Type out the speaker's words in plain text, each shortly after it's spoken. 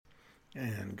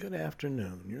And good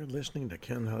afternoon. You're listening to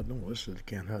Ken Hudnall. This is the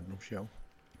Ken Hudnall Show.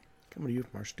 Coming to you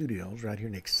from our studios right here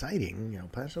in exciting El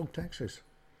Paso, Texas.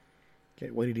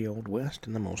 Gateway to the Old West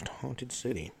and the most haunted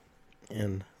city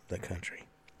in the country.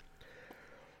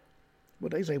 Well,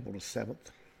 today's April the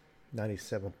 7th,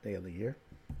 97th day of the year.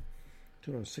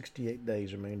 268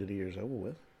 days remain to the year's over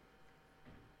with.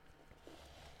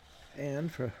 And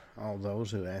for all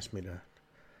those who asked me to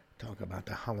talk about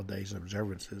the holidays and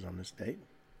observances on this date,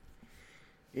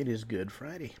 it is Good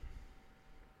Friday.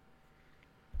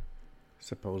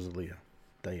 Supposedly a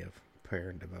day of prayer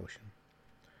and devotion.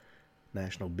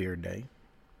 National Beer Day.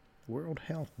 World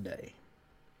Health Day.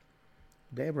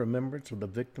 Day of Remembrance of the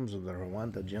Victims of the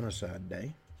Rwanda Genocide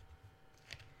Day.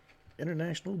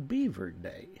 International Beaver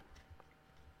Day.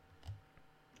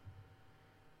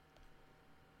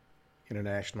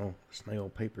 International Snail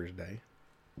Papers Day.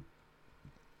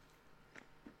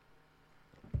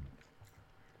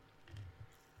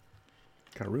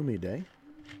 Karumi Day,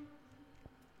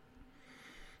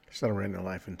 celebrating the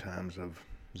life and times of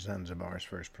Zanzibar's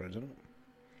first president.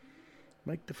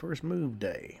 Make the First Move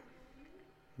Day,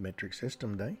 Metric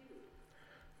System Day,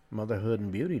 Motherhood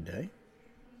and Beauty Day.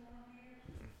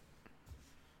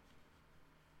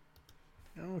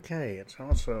 Okay, it's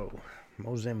also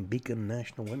Mozambican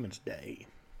National Women's Day,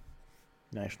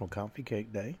 National Coffee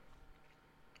Cake Day,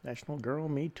 National Girl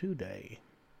Me Too Day,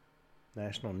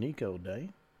 National Nico Day,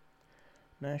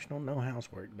 National No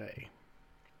Housework Day,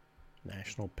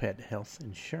 National Pet Health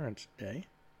Insurance Day,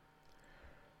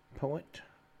 Poet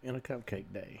in a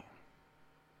Cupcake Day,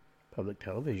 Public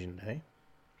Television Day,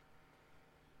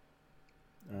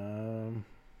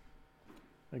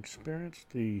 experience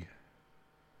the,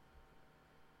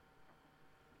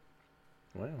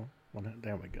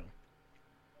 there we go,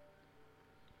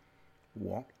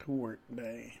 Walk to Work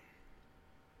Day,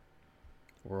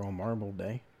 World Marble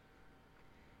Day,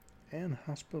 and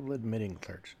Hospital Admitting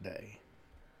Clerks Day.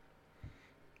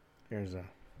 Here's a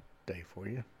day for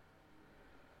you.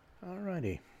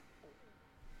 Alrighty.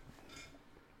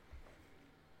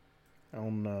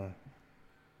 On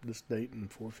this date in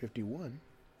 451,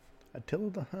 Attila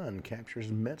the Hun captures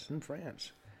Metz in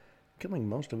France, killing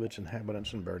most of its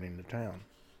inhabitants and burning the town.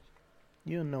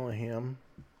 You know him.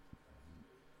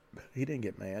 He didn't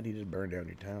get mad, he just burned down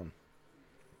your town.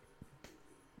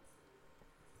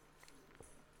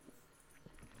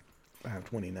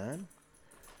 529.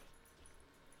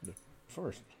 The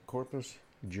first Corpus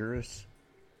Juris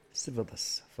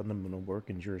Civilis, fundamental work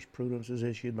in jurisprudence, is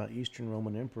issued by Eastern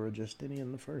Roman Emperor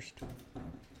Justinian I.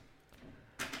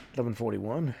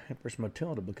 1141. Empress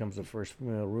Matilda becomes the first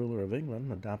female ruler of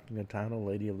England, adopting the title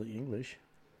Lady of the English.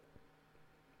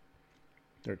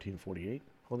 1348.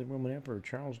 Holy Roman Emperor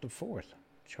Charles IV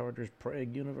charters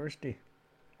Prague University.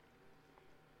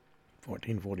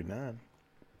 1449.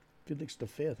 Felix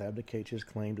V abdicates his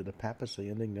claim to the papacy,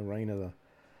 ending the reign of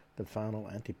the final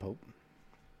antipope.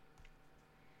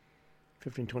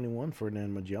 1521,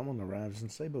 Ferdinand Magellan arrives in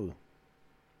Cebu.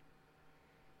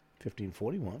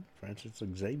 1541, Francis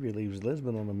Xavier leaves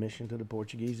Lisbon on a mission to the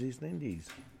Portuguese East Indies.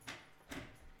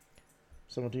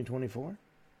 1724,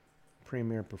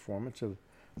 premiere performance of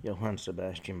Johann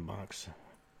Sebastian Bach's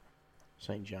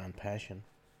St. John Passion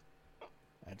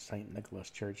at St.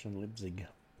 Nicholas Church in Leipzig.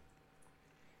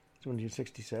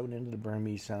 1767, end of the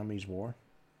Burmese-Siamese War.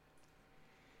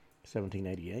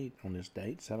 1788, on this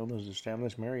date, settlers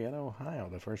established Marietta, Ohio,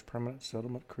 the first permanent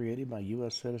settlement created by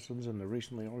U.S. citizens in the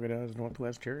recently organized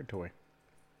Northwest Territory.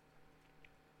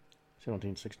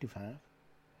 1765,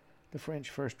 the French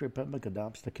First Republic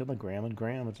adopts the kilogram and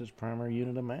gram as its primary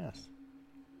unit of mass.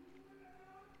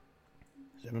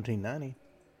 1790,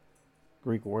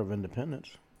 Greek War of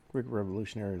Independence. Greek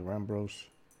revolutionary Lambros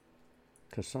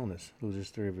Cassonis loses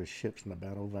 3 of his ships in the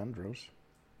Battle of Andros.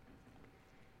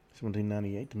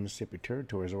 1798, the Mississippi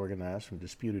Territory is organized from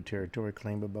disputed territory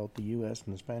claimed by both the U.S.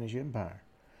 and the Spanish Empire.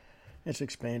 It's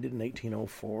expanded in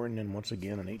 1804 and then once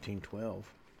again in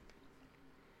 1812.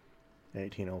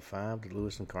 1805, the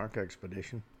Lewis and Clark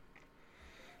expedition.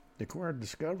 Declared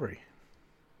discovery.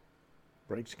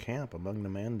 Breaks camp among the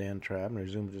Mandan tribe and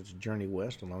resumes its journey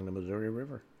west along the Missouri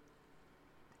River.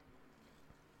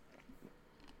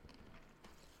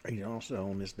 He's also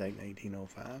on this date in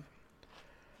 1805.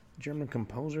 German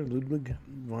composer Ludwig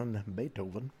van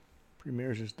Beethoven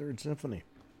premieres his Third Symphony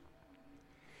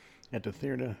at the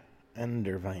Theater an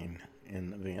der Wein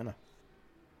in Vienna.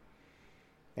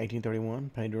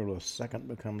 1831, Pedro II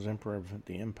becomes Emperor of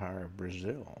the Empire of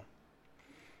Brazil.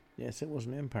 Yes, it was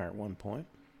an empire at one point,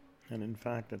 and in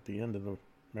fact, at the end of the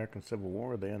American Civil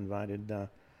War, they invited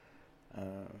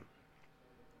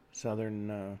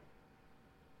southern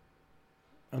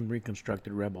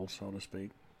unreconstructed rebels, so to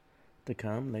speak, to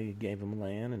come. They gave them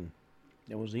land, and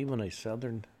there was even a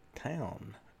southern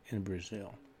town in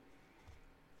Brazil.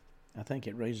 I think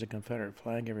it raised the Confederate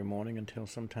flag every morning until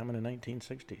sometime in the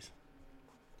 1960s.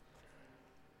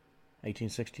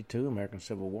 1862, American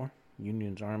Civil War.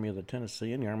 Union's Army of the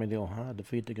Tennessee and the Army of the Ohio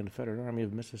defeat the Confederate Army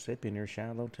of Mississippi near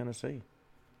Shiloh, Tennessee.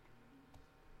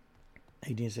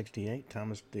 1868,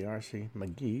 Thomas D'Arcy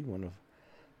McGee, one of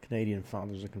Canadian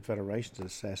Fathers of Confederation,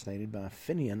 is assassinated by a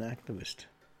Fenian activist.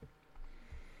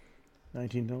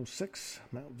 1906,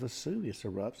 Mount Vesuvius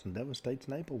erupts and devastates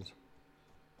Naples.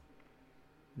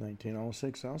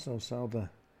 1906 also saw the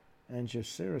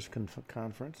Algeciras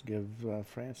Conference give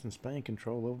France and Spain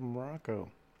control over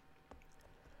Morocco.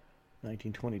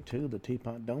 1922, the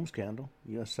Teapot Dome scandal.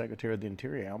 U.S. Secretary of the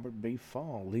Interior Albert B.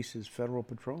 Fall leases federal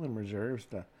petroleum reserves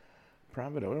to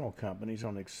private oil companies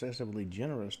on excessively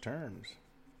generous terms.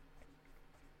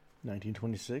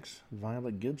 1926,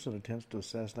 Violet Gibson attempts to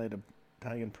assassinate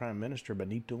Italian Prime Minister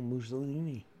Benito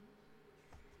Mussolini.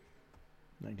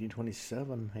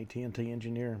 1927, AT&T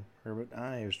engineer Herbert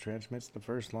Ives transmits the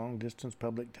first long-distance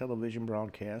public television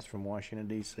broadcast from Washington,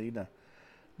 D.C. to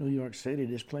New York City,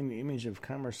 displaying the image of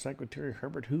Commerce Secretary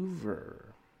Herbert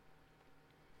Hoover.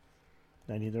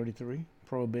 1933,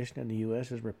 prohibition in the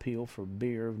U.S. is repealed for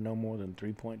beer of no more than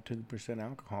 3.2%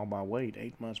 alcohol by weight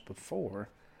 8 months before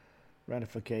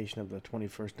ratification of the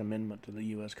 21st Amendment to the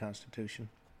U.S. Constitution.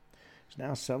 It's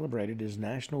now celebrated as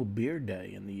National Beer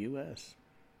Day in the U.S.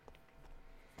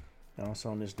 Also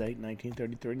on this date,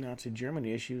 1933, Nazi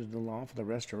Germany issues the law for the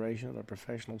restoration of the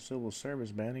professional civil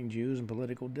service, banning Jews and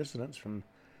political dissidents from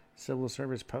civil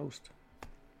service posts.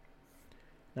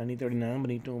 1939,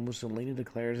 Benito Mussolini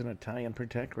declares an Italian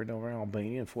protectorate over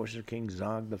Albania and forces King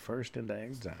Zog I into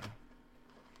exile.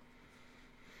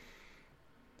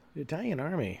 The Italian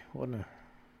army wasn't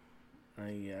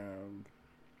there's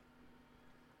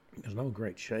no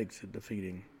great shakes at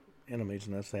defeating enemies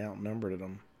unless they outnumbered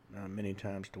them many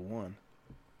times to one.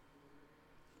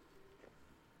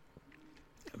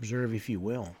 Observe, if you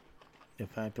will, the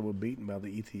fact that we're beaten by the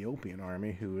Ethiopian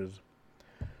army, who is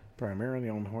primarily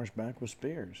on horseback with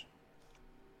spears.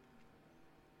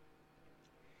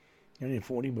 In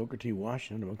 1940, Booker T.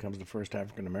 Washington becomes the first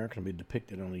African American to be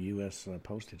depicted on a U.S.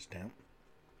 postage stamp.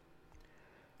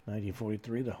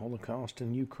 1943, the Holocaust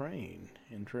in Ukraine.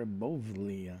 In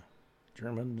Trebovlia,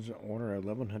 Germans order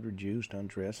 1,100 Jews to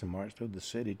undress and march through the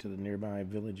city to the nearby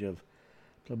village of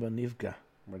Plebanivka,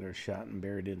 where they're shot and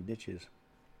buried in ditches.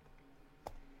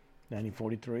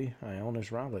 1943,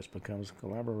 Ioannis Rallis becomes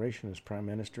collaborationist Prime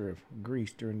Minister of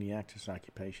Greece during the Axis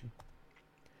occupation.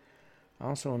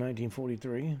 Also in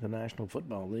 1943, the National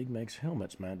Football League makes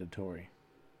helmets mandatory.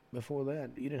 Before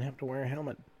that, you didn't have to wear a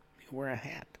helmet. You could wear a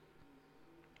hat.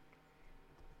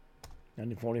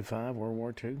 1945, World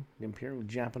War II, the Imperial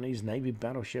Japanese Navy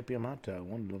battleship Yamato,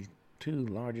 one of the two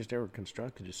largest ever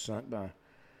constructed, is sunk by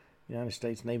United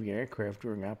States Navy aircraft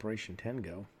during Operation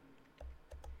Tango.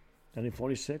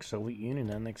 1946, Soviet Union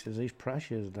annexes East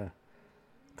Prussia as the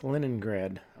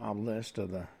Kaliningrad Oblast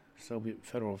of the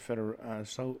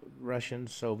Russian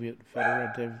Soviet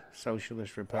Federative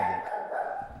Socialist Republic.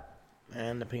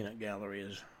 And the peanut gallery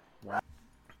is white.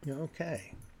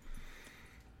 Okay.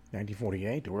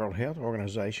 1948, the World Health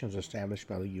Organization is established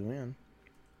by the UN.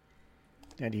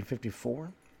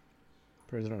 1954,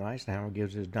 President Eisenhower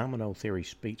gives his domino theory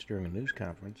speech during a news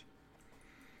conference.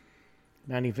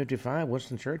 1955,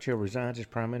 Winston Churchill resigns as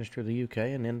Prime Minister of the UK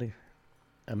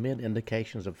amid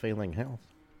indications of failing health.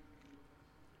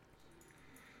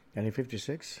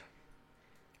 1956,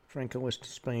 Francoist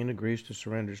Spain agrees to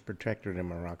surrender its protectorate in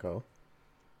Morocco.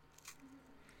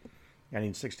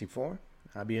 1964,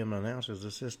 IBM announces the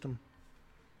System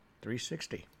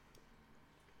 360.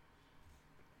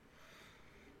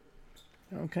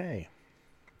 Okay.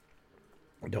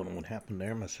 I don't know what happened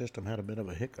there. My system had a bit of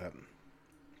a hiccup.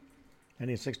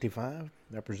 1965,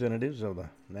 representatives of the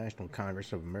National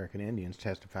Congress of American Indians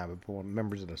testify before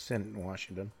members of the Senate in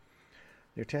Washington.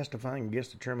 They're testifying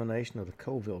against the termination of the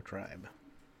Colville tribe.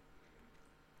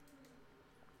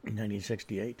 In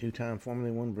 1968, two-time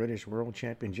Formula One British world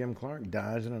champion Jim Clark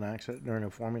dies in an accident during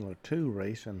a Formula 2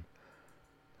 race in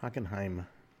Hockenheim.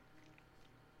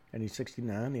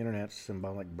 1969, the Internet's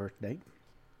symbolic birth date.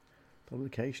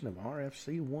 Publication of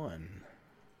RFC-1.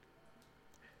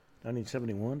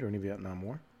 1971, during the Vietnam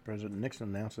War, President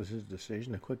Nixon announces his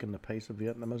decision to quicken the pace of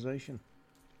Vietnamization.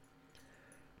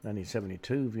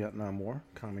 1972, Vietnam War,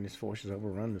 Communist forces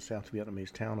overrun the South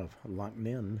Vietnamese town of Loc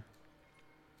Ninh.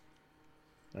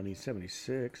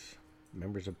 1976,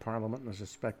 members of Parliament and the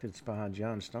suspected spy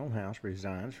John Stonehouse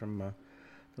resigns from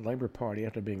the Labour Party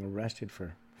after being arrested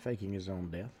for faking his own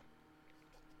death.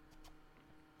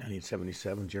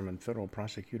 1977, German federal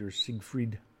prosecutor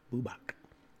Siegfried Buback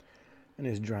and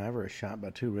his driver are shot by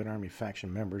 2 Red Army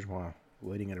faction members while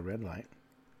waiting at a red light.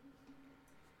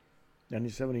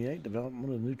 1978,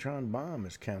 development of the neutron bomb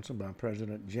is canceled by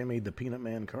President Jimmy the Peanut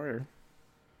Man Carter.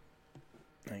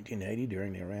 1980,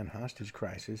 during the Iran hostage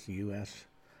crisis, the U.S.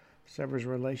 severs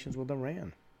relations with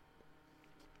Iran.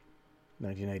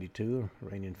 1982,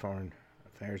 Iranian Foreign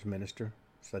Affairs Minister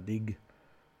Sadiq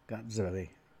Ghazali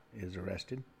is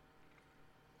arrested.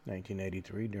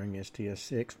 1983, during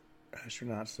STS-6,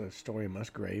 astronauts Story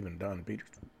Musgrave and Don Peters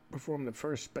performed the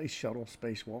first space shuttle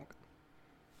spacewalk.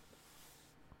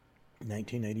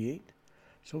 1988,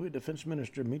 Soviet Defense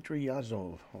Minister Dmitry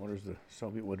Yazov orders the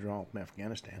Soviet withdrawal from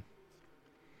Afghanistan.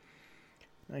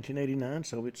 1989,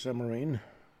 Soviet submarine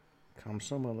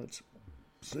Komsomolets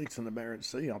sinks in the Barents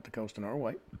Sea off the coast of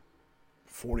Norway.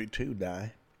 42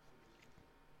 die.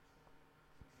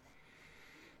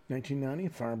 1990,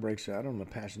 fire breaks out on the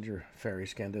passenger ferry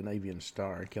Scandinavian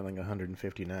Star, killing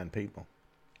 159 people.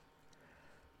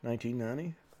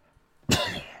 1990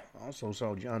 also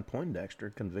saw John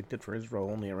Poindexter convicted for his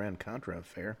role in the Iran-Contra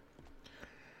affair.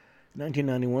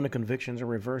 1991, the convictions are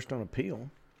reversed on appeal.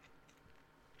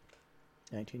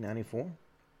 1994,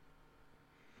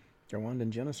 Rwandan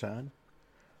genocide.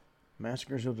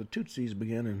 Massacres of the Tutsis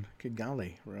began in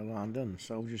Kigali, Rwanda, and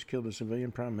soldiers killed the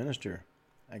civilian prime minister,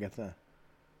 Agatha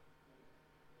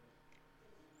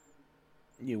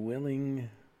Uwilling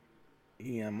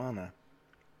Iyamana.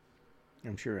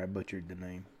 I'm sure I butchered the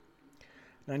name.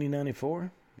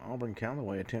 1994, Auburn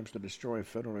Calloway attempts to destroy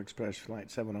Federal Express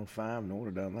Flight 705 in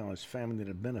order to allow his family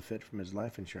to benefit from his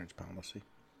life insurance policy.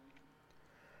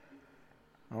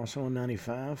 Also in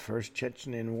 95, First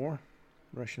Chechen War.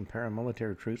 Russian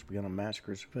paramilitary troops began to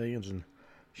massacre civilians in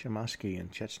Shamaski in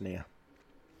Chechnya.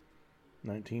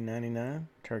 1999,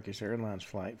 Turkish Airlines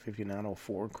Flight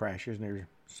 5904 crashes near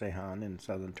Ceyhan in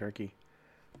southern Turkey,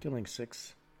 killing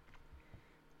 6.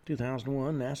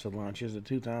 2001, NASA launches the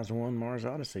 2001 Mars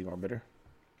Odyssey orbiter.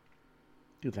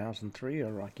 2003,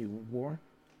 Iraqi War.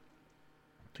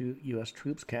 2 U.S.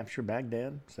 troops capture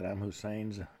Baghdad. Saddam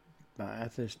Hussein's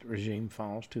Ba'athist regime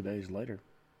falls 2 days later.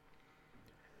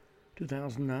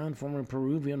 2009, former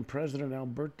Peruvian President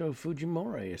Alberto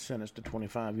Fujimori is sentenced to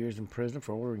 25 years in prison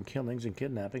for ordering killings and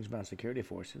kidnappings by security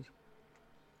forces.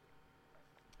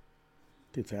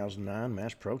 2009,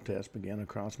 mass protests began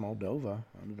across Moldova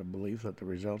under the belief that the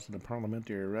results of the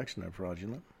parliamentary election are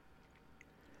fraudulent.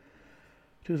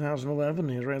 2011,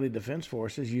 the Israeli Defense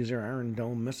Forces use their Iron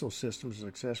Dome missile systems to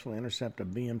successfully intercept a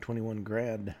BM-21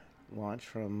 Grad launch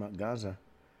from Gaza,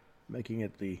 making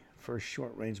it the first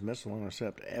short-range missile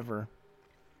intercept ever.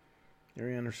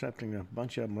 They're intercepting a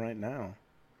bunch of them right now.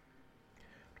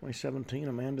 2017,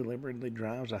 a man deliberately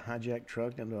drives a hijacked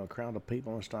truck into a crowd of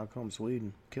people in Stockholm,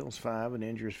 Sweden, kills 5 and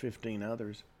injures 15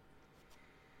 others.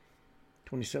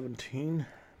 2017,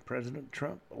 President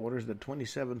Trump orders the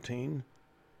 2017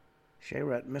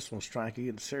 Shayrat missile strike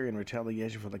against Syria in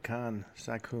retaliation for the Khan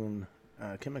Sakun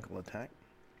chemical attack.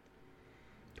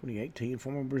 2018,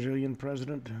 former Brazilian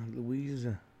President Luiz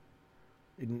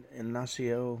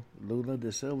Inácio Lula da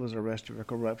Silva is arrested for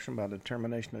corruption by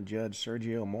determination of Judge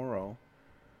Sergio Moro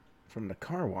from the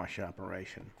car wash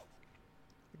operation.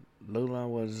 Lula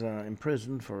was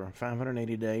imprisoned for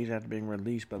 580 days after being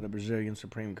released by the Brazilian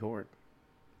Supreme Court.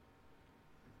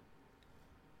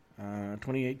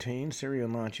 2018, Syria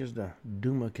launches the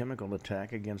Douma chemical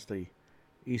attack against the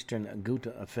Eastern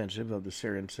Ghouta offensive of the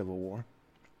Syrian civil war.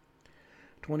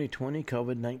 2020,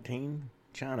 COVID-19,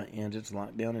 China ends its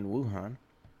lockdown in Wuhan.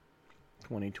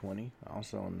 2020,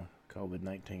 also in the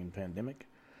COVID-19 pandemic,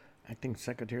 Acting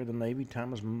Secretary of the Navy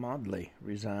Thomas Maudley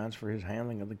resigns for his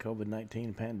handling of the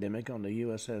COVID-19 pandemic on the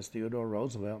USS Theodore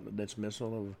Roosevelt and the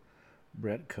dismissal of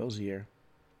Brett Cozier.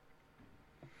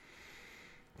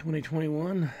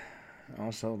 2021,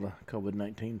 also the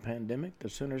COVID-19 pandemic, the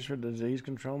Centers for Disease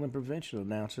Control and Prevention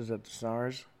announces that the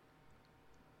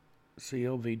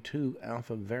SARS-CoV-2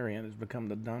 alpha variant has become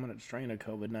the dominant strain of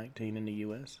COVID-19 in the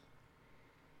U.S.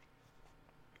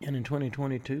 And in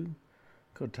 2022,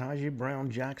 Ketanji Brown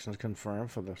Jackson is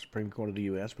confirmed for the Supreme Court of the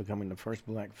U.S., becoming the first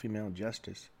black female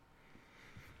justice.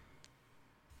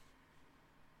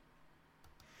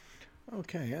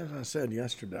 Okay, as I said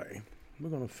yesterday, we're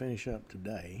going to finish up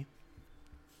today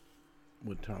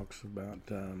with talks about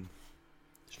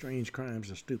strange crimes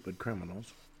and stupid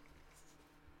criminals.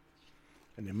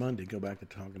 And then Monday, go back to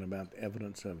talking about the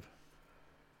evidence of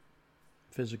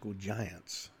physical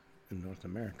giants in North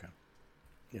America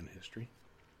in history.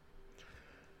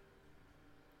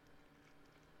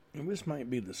 And this might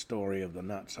be the story of the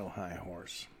not-so-high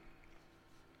horse.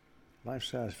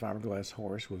 Life-size fiberglass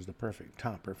horse was the perfect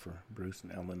topper for Bruce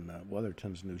and Ellen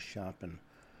Weatherton's new shop in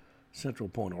Central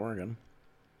Point, Oregon,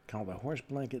 called the Horse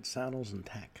Blanket Saddles and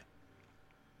Tack.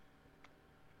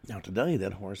 Now today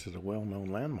that horse is a well-known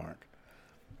landmark,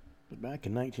 but back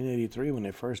in 1983 when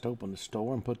they first opened the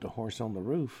store and put the horse on the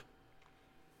roof,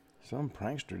 some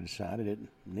prankster decided it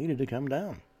needed to come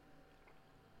down.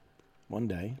 One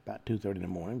day, about 2:30 in the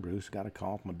morning, Bruce got a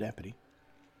call from a deputy.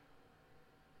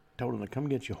 Told him to come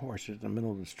get your horse in the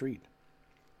middle of the street.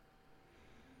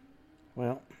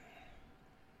 Well,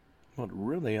 what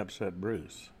really upset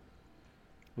Bruce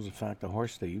was the fact the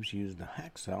horse thieves used a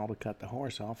hacksaw to cut the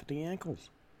horse off at the ankles.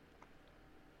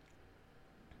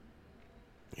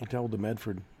 He told the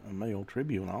Medford Mail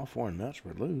Tribune all four nuts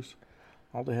were loose.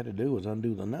 All they had to do was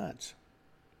undo the nuts.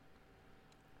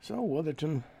 So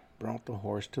Weatherton brought the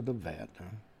horse to the vet,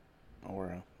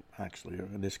 actually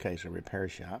in this case a repair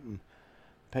shop, and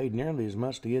paid nearly as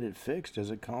much to get it fixed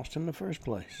as it cost in the first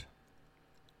place.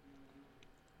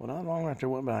 Well, not long after it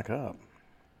went back up,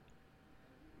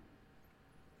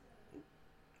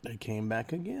 they came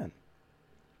back again.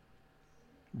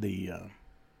 The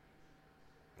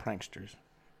pranksters,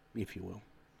 if you will.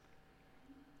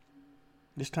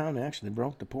 This time they actually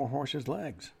broke the poor horse's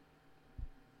legs.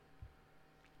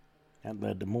 That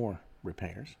led to more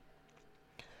repairs.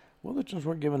 Weathertons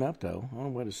weren't giving up, though. The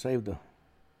only way to save the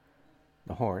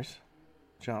horse,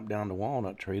 chop down the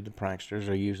walnut tree the pranksters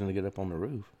are using to get up on the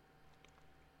roof.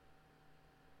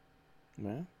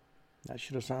 Well, that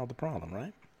should have solved the problem,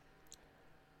 right?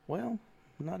 Well,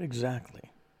 not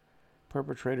exactly.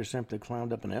 Perpetrator simply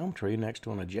climbed up an elm tree next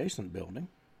to an adjacent building,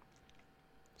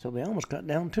 so they almost cut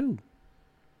down two.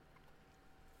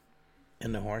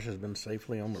 And the horse has been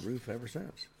safely on the roof ever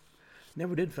since.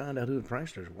 Never did find out who the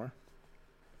pranksters were.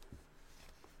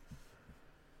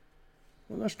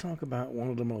 Well, let's talk about one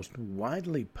of the most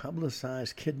widely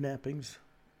publicized kidnappings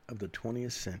of the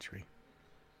 20th century.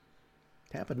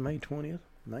 It happened May 20th,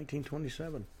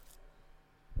 1927.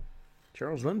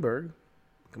 Charles Lindbergh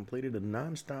completed a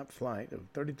non-stop flight of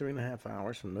 33 and a half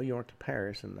hours from New York to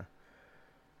Paris in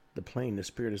the plane The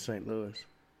Spirit of St. Louis.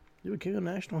 He became a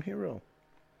national hero.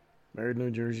 Married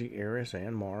New Jersey heiress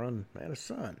Ann Morrow and had a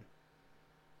son,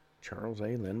 Charles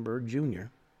A. Lindbergh Jr.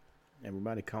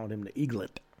 Everybody called him the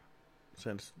Eaglet,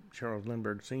 since Charles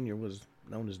Lindbergh Sr. was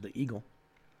known as the Eagle.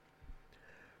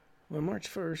 On March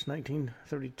 1st,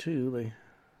 1932, they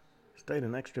stayed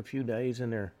an extra few days in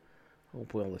their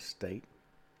Hopewell estate,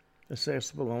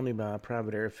 accessible only by a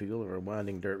private airfield or a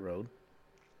winding dirt road.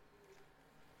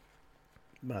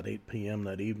 About 8 p.m.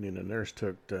 that evening, the nurse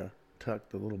tucked the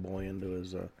little boy into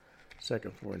his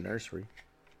second-floor nursery.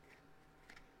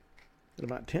 At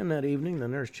about 10 that evening, the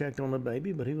nurse checked on the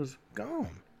baby, but he was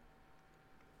gone.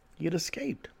 He had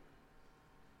escaped.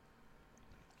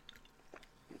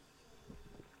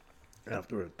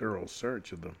 After a thorough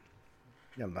search of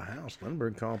the house,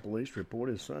 Lindbergh called police to report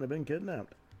his son had been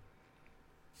kidnapped.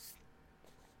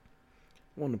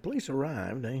 When the police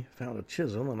arrived, they found a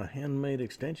chisel and a handmade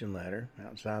extension ladder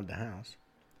outside the house.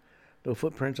 There were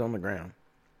footprints on the ground.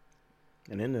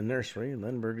 And in the nursery,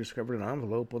 Lindbergh discovered an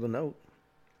envelope with a note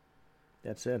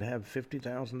that said, "Have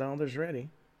 $50,000 ready.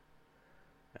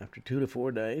 After 2 to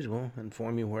 4 days, we'll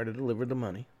inform you where to deliver the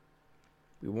money.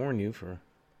 We warn you for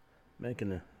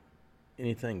making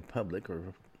anything public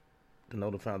or to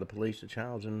notify the police the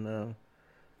child's in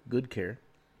good care."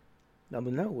 Now,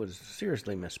 the note was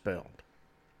seriously misspelled.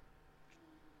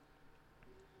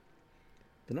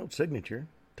 The note's signature,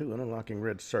 2 interlocking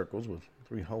red circles with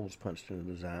 3 holes punched in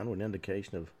the design, were an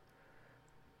indication of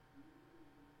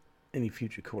any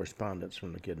future correspondence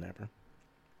from the kidnapper.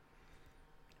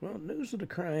 Well, news of the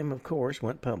crime, of course,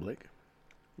 went public.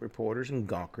 Reporters and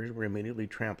gawkers were immediately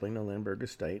trampling the Lindbergh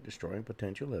estate, destroying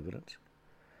potential evidence.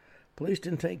 Police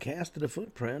didn't take cast of the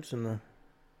footprints, and the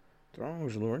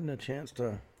throngs learned a chance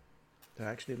to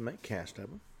actually make cast of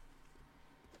them.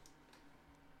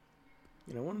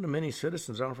 One of the many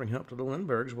citizens offering help to the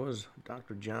Lindberghs was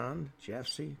Dr. John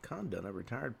Jeffsey Condon, a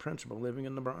retired principal living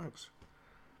in the Bronx.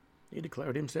 He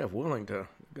declared himself willing to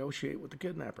negotiate with the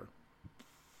kidnapper.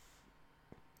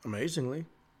 Amazingly,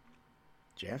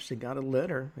 Jeffsey got a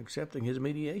letter accepting his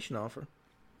mediation offer,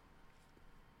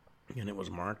 and it was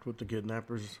marked with the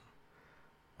kidnapper's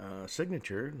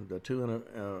signature, the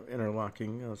 2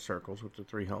 interlocking circles with the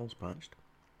 3 holes punched.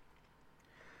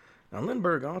 Now,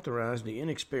 Lindbergh authorized the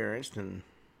inexperienced and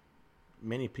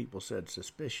many people said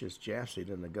suspicious Jeffsey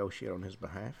to negotiate on his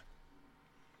behalf.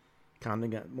 Condon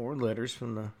got more letters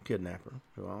from the kidnapper,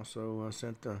 who also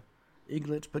sent the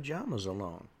Eaglet's pajamas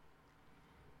along.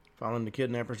 Following the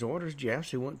kidnapper's orders,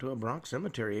 Jaffsey went to a Bronx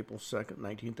cemetery April 2nd,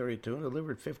 1932, and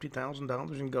delivered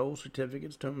 $50,000 in gold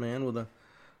certificates to a man with a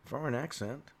foreign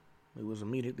accent, who was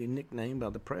immediately nicknamed by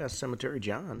the press Cemetery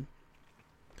John.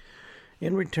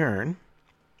 In return,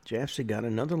 Jaffsey got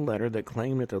another letter that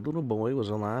claimed that the little boy was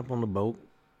alive on the boat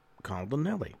called the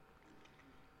Nellie.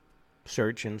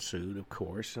 Search ensued, of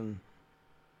course, and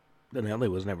the Nellie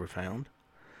was never found.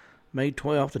 May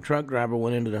 12th, the truck driver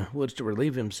went into the woods to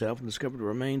relieve himself and discovered the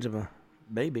remains of a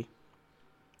baby.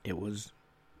 It was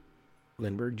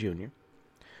Lindbergh Jr.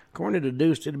 According to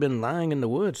Deuce, it had been lying in the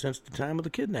woods since the time of the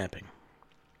kidnapping.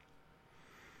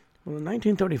 Well, in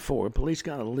 1934, police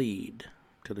got a lead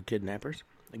to the kidnappers.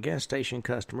 A gas station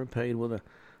customer paid with a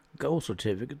gold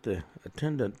certificate the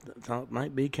attendant thought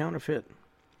might be counterfeit.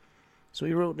 So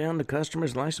he wrote down the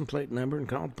customer's license plate number and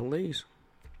called the police.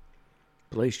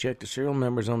 Police checked the serial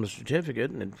numbers on the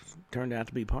certificate, and it turned out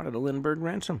to be part of the Lindbergh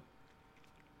ransom.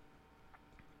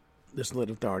 This led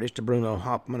authorities to Bruno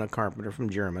Hauptmann, a carpenter from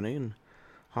Germany, and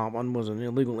Hauptmann was an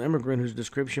illegal immigrant whose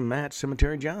description matched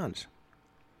Cemetery John's.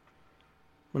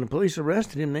 When the police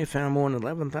arrested him, they found more than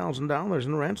 $11,000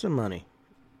 in ransom money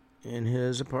in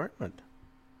his apartment.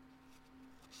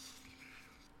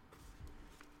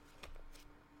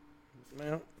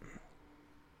 Well,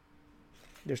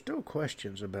 there's still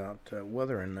questions about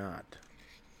whether or not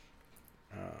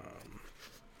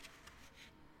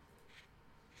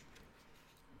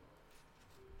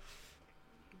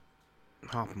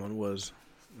Hauptmann was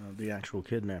the actual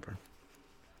kidnapper.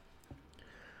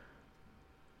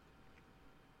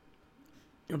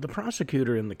 The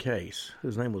prosecutor in the case,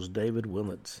 whose name was David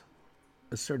Willits,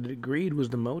 asserted that greed was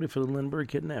the motive for the Lindbergh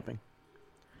kidnapping.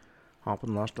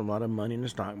 Hauptmann lost a lot of money in the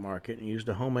stock market and used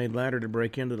a homemade ladder to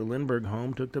break into the Lindbergh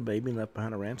home, took the baby, and left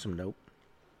behind a ransom note.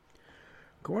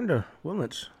 According to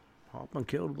Willits, Hauptmann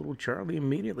killed little Charlie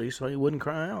immediately so he wouldn't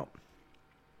cry out.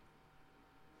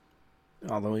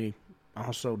 Although he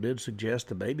also did suggest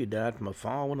the baby died from a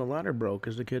fall when the ladder broke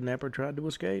as the kidnapper tried to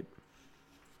escape.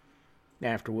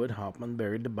 Afterward, Hauptmann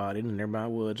buried the body in the nearby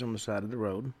woods on the side of the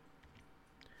road.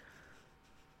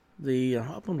 The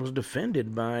Hauptmann was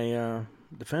defended by a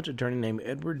defense attorney named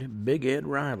Edward Big Ed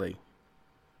Riley.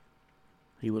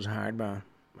 He was hired by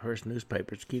Hearst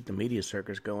newspapers to keep the media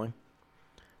circus going.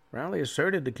 Riley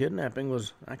asserted the kidnapping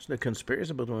was actually a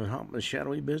conspiracy between Hauptmann's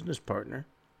shadowy business partner,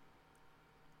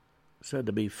 said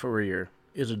to be Furrier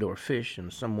Isidore Fish,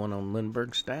 and someone on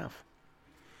Lindbergh's staff.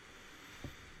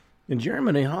 In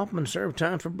Germany, Hauptmann served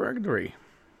time for burglary.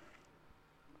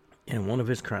 In one of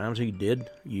his crimes, he did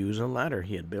use a ladder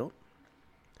he had built.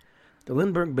 The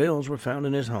Lindbergh bills were found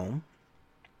in his home.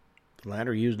 The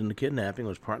ladder used in the kidnapping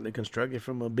was partly constructed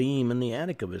from a beam in the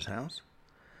attic of his house.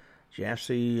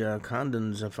 Jaffsey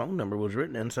Condon's phone number was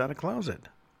written inside a closet.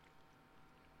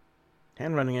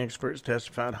 Handwriting experts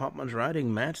testified Hauptmann's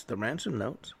writing matched the ransom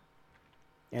notes,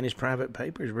 and his private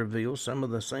papers revealed some of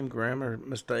the same grammar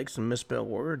mistakes and misspelled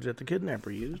words that the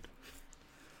kidnapper used.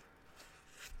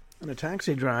 And the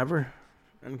taxi driver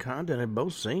and Condon had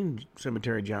both seen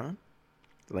Cemetery John.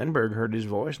 Lindbergh heard his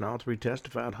voice, and all three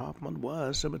testified Hauptmann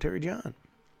was Cemetery John.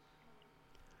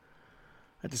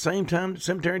 At the same time that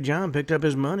Cemetery John picked up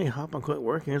his money, Hauptmann quit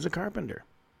working as a carpenter.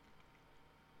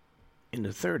 In the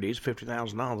 30s,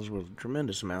 $50,000 was a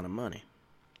tremendous amount of money.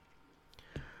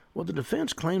 Well, the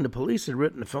defense claimed the police had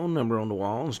written the phone number on the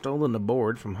wall and stolen the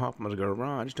board from Hauptmann's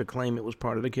garage to claim it was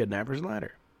part of the kidnapper's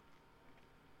ladder.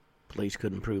 Police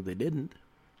couldn't prove they didn't.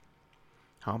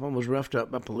 Hauptmann was roughed up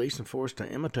by police and forced to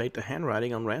imitate the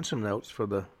handwriting on ransom notes for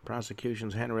the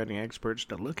prosecution's handwriting experts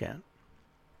to look at.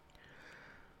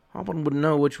 Hauptmann would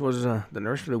know which was the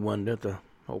nursery window at the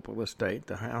Hopewell estate.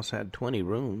 The house had 20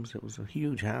 rooms. It was a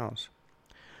huge house.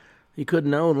 He could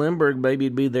know Lindbergh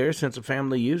baby'd be there since the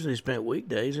family usually spent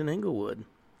weekdays in Inglewood.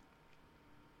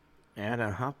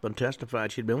 Ada Hauptmann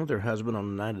testified she'd been with her husband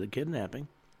on the night of the kidnapping,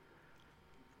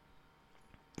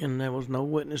 and there was no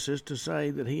witnesses to say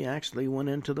that he actually went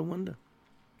into the window.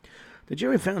 The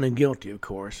jury found him guilty, of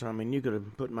course. I mean, you could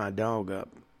have put my dog up,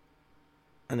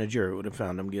 and the jury would have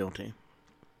found him guilty.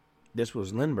 This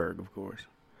was Lindbergh, of course.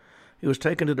 He was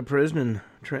taken to the prison in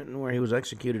Trenton, where he was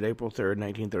executed April 3rd,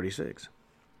 1936.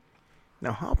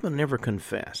 Now, Hauptmann never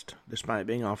confessed, despite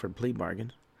being offered plea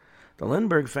bargains. The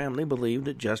Lindbergh family believed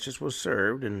that justice was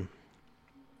served, and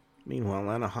meanwhile,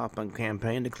 Anna Hauptmann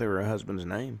campaigned to clear her husband's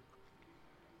name.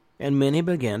 And many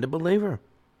began to believe her.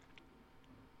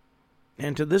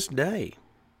 And to this day,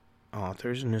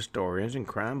 authors and historians and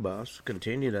crime buffs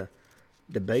continue to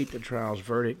debate the trial's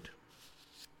verdict.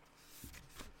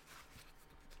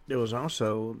 There was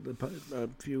also,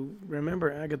 if you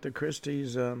remember Agatha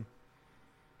Christie's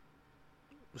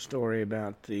story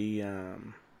about the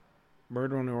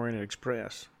murder on the Orient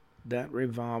Express. That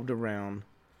revolved around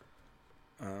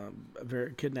a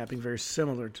kidnapping very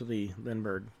similar to the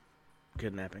Lindbergh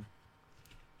kidnapping.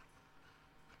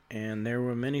 And there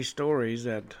were many stories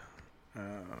that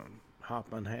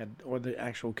Hoffman had, or the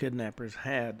actual kidnappers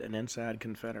had, an inside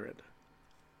Confederate.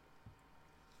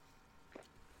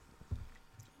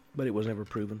 But it was never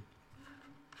proven.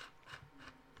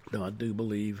 Though I do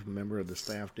believe a member of the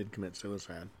staff did commit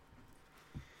suicide.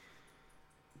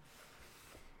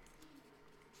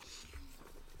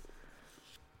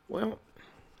 Well,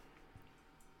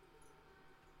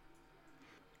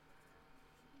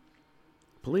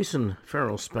 police in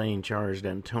Ferrol, Spain charged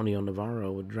Antonio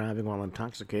Navarro with driving while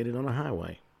intoxicated on a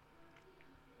highway.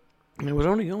 And he was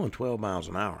only going 12 miles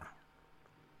an hour.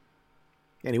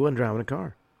 And he wasn't driving a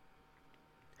car.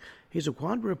 He's a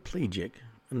quadriplegic,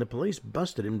 and the police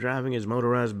busted him driving his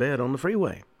motorized bed on the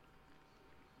freeway.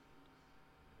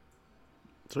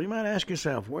 So you might ask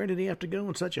yourself, where did he have to go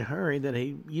in such a hurry that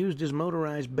he used his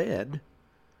motorized bed?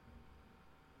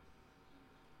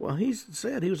 Well, he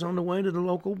said he was on the way to the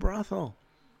local brothel.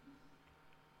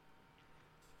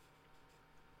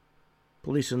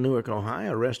 Police in Newark,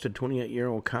 Ohio, arrested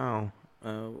 28-year-old Kyle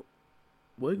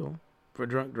Wiggle for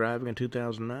drunk driving in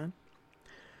 2009.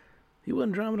 He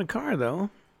wasn't driving a car, though.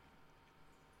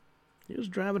 He was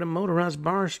driving a motorized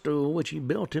bar stool, which he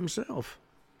built himself.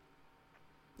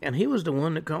 And he was the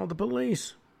one that called the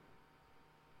police.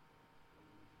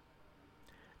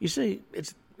 You see,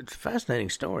 it's a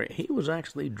fascinating story. He was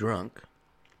actually drunk,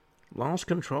 lost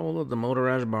control of the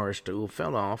motorized bar stool,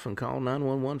 fell off, and called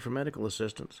 911 for medical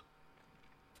assistance.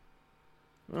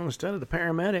 Well, instead of the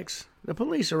paramedics, the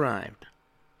police arrived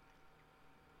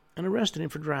and arrested him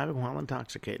for driving while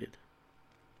intoxicated.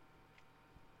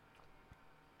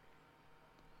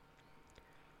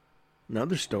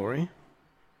 Another story.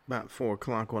 About 4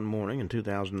 o'clock one morning in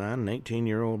 2009, an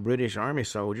 18-year-old British Army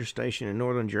soldier stationed in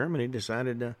northern Germany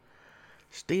decided to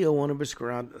steal one of his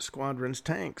squadron's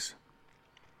tanks.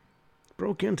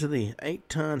 Broke into the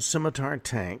 8-ton Scimitar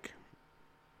tank,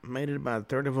 made it about a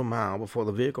third of a mile before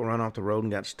the vehicle ran off the road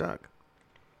and got stuck.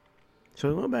 So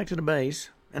he went back to the base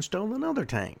and stole another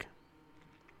tank.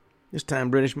 This time,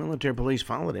 British military police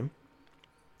followed him.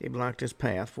 They blocked his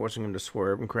path, forcing him to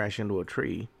swerve and crash into a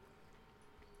tree.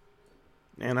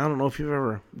 And I don't know if you've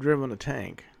ever driven a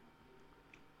tank,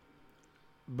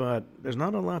 but there's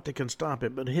not a lot that can stop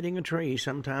it, but hitting a tree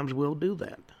sometimes will do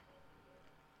that.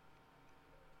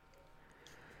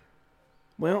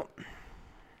 Well,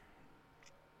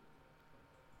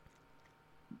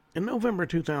 in November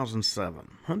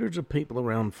 2007, hundreds of people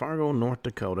around Fargo, North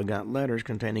Dakota got letters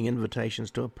containing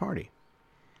invitations to a party.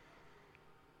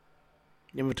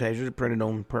 The invitations were printed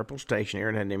on purple stationery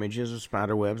and had images of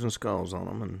spider webs and skulls on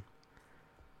them, and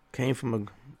came from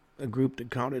a group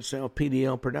that called itself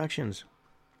PDL Productions.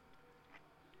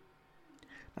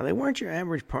 Now, they weren't your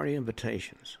average party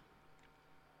invitations.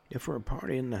 They were a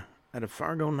party at a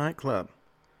Fargo nightclub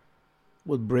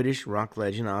with British rock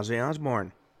legend Ozzy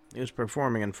Osbourne. He was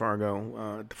performing in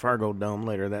Fargo, at the Fargo Dome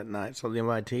later that night, so the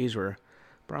invitees were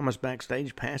promised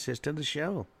backstage passes to the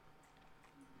show.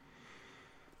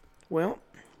 Well,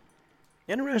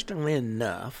 interestingly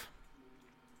enough,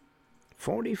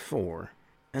 44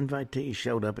 invitees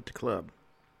showed up at the club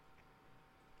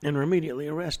and were immediately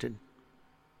arrested.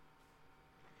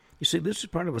 You see, this is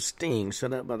part of a sting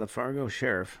set up by the Fargo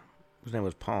sheriff. His name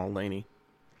was Paul Laney.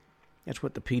 That's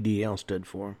what the PDL stood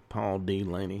for, Paul D.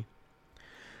 Laney,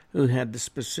 who had the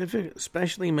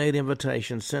specially made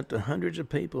invitations sent to hundreds of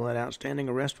people who had outstanding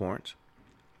arrest warrants.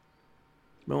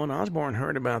 But when Osborne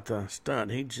heard about the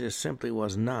stunt, he just simply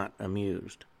was not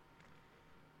amused.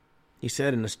 He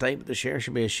said in a statement, the sheriff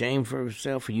should be ashamed for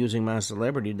himself for using my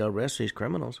celebrity to arrest these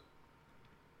criminals.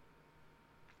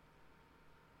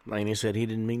 Laney said he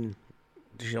didn't mean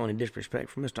to show any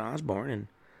disrespect for Mr. Osborne, and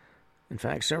in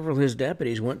fact, several of his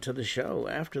deputies went to the show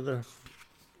after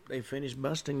they finished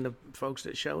busting the folks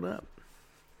that showed up.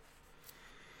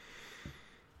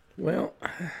 Well,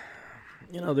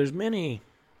 there's many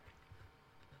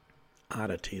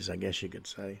oddities, I guess you could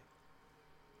say,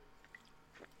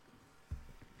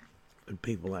 with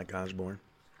people like Osborne.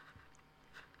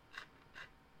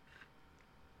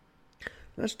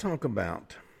 Let's talk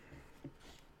about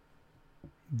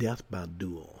death by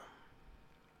duel.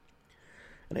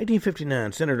 In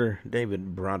 1859, Senator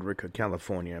David Broderick of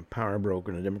California, power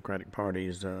broker in the Democratic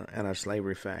Party's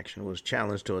anti-slavery faction, was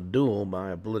challenged to a duel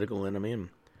by a political enemy and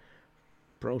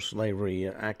pro-slavery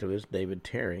activist David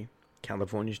Terry,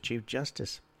 California's Chief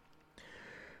Justice.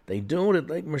 They dueled at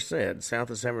Lake Merced, south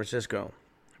of San Francisco.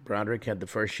 Broderick had the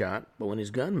first shot, but when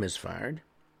his gun misfired,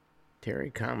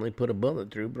 Terry calmly put a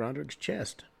bullet through Broderick's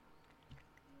chest.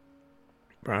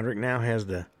 Broderick now has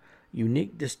the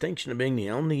unique distinction of being the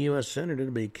only U.S. senator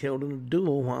to be killed in a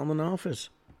duel while in office.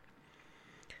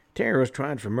 Terry was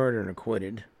tried for murder and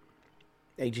acquitted.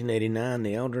 1889,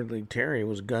 the elderly Terry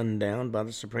was gunned down by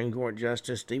the Supreme Court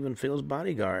Justice Stephen Field's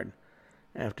bodyguard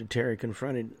after Terry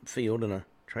confronted Field in a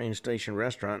train station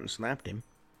restaurant and slapped him.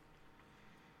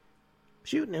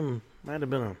 Shooting him might have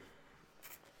been a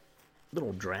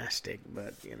little drastic,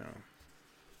 but,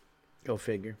 go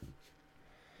figure.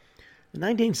 In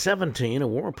 1917, a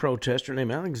war protester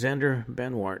named Alexander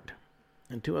Banwart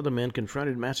and two other men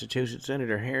confronted Massachusetts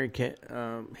Senator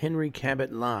Henry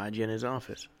Cabot Lodge in his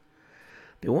office.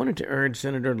 They wanted to urge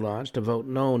Senator Lodge to vote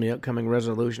no on the upcoming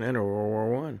resolution to enter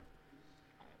World War I.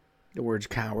 The words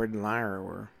coward and liar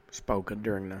were spoken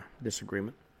during the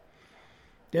disagreement.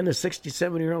 Then the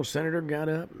 67-year-old senator got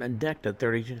up and decked a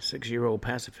 36-year-old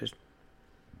pacifist,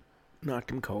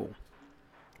 knocked him cold.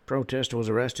 The protester was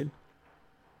arrested,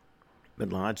 but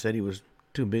Lodge said he was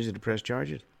too busy to press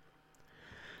charges.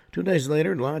 2 days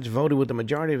later, Lodge voted with the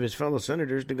majority of his fellow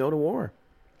senators to go to war.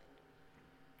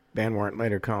 Banwart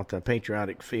later caught the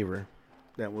patriotic fever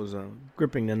that was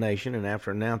gripping the nation, and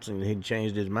after announcing that he'd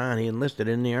changed his mind, he enlisted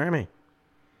in the Army.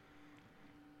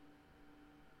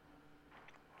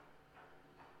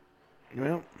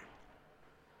 Well,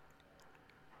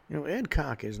 Ed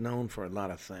Koch is known for a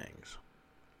lot of things.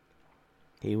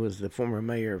 He was the former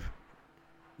mayor of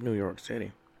New York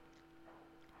City.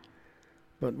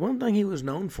 But one thing he was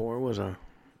known for was a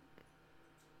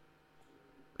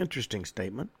interesting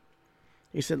statement.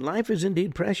 He said, "Life is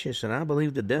indeed precious, and I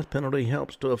believe the death penalty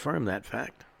helps to affirm that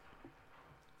fact."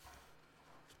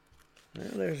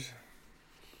 Well, there's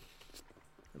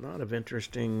a lot of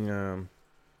interesting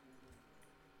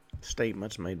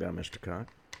statements made by Mr. Koch.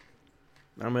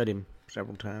 I met him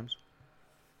several times.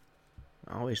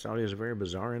 I always thought he was a very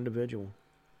bizarre individual.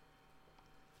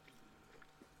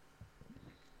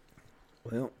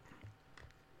 Well,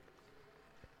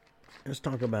 let's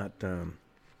talk about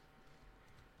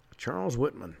Charles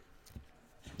Whitman,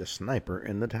 the sniper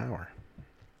in the tower.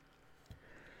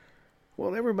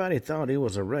 Well, everybody thought he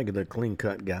was a regular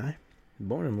clean-cut guy,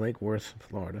 born in Lake Worth,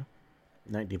 Florida,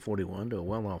 1941, to a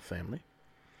well-off family.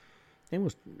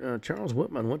 Charles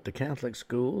Whitman went to Catholic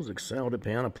schools, excelled at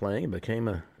piano playing, and became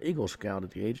an Eagle Scout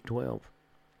at the age of 12.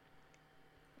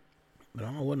 But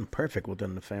all wasn't perfect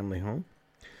within the family home.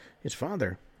 His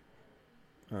father,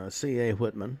 C.A.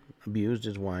 Whitman, abused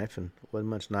his wife and wasn't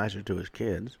much nicer to his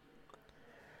kids.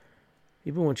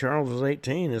 Even when Charles was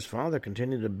 18, his father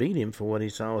continued to beat him for what he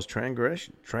saw as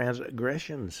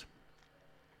transgressions.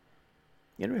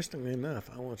 Interestingly enough,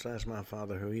 I once asked my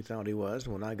father who he thought he was,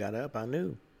 and when I got up, I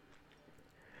knew.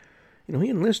 He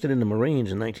enlisted in the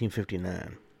Marines in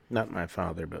 1959. Not my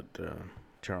father, but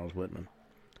Charles Whitman.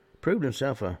 Proved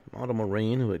himself a model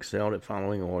Marine who excelled at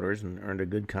following orders and earned a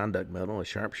good conduct medal, a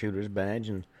sharpshooter's badge,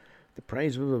 and the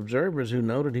praise of observers who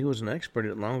noted he was an expert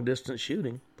at long-distance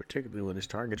shooting, particularly when his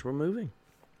targets were moving.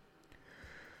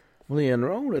 Well, he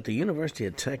enrolled at the University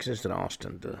of Texas at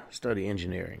Austin to study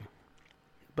engineering.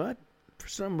 But for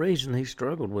some reason, he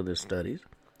struggled with his studies.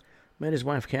 Met his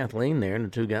wife Kathleen there, and the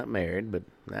two got married, but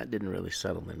that didn't really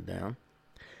settle him down.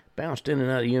 Bounced in and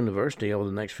out of university over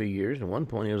the next few years, and at one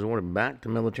point he was ordered back to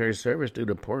military service due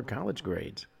to poor college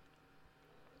grades.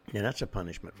 Yeah, that's a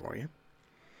punishment for you.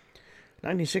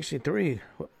 1963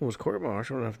 was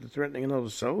court-martialed after threatening another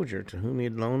soldier to whom he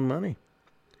had loaned money.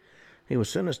 He was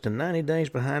sentenced to 90 days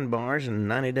behind bars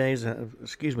and 30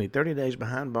 days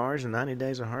behind bars and 90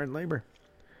 days of hard labor,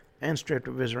 and stripped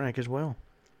of his rank as well.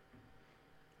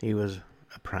 He was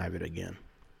a private again.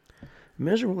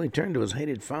 Miserably turned to his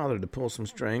hated father to pull some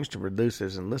strings to reduce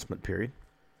his enlistment period.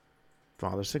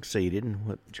 Father succeeded,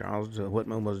 and Charles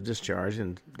Whitman was discharged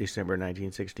in December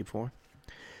 1964.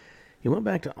 He went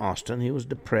back to Austin. He was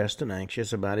depressed and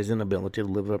anxious about his inability to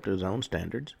live up to his own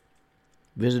standards.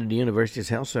 Visited the university's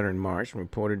health center in March and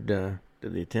reported to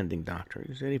the attending doctor.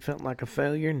 He said he felt like a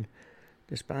failure and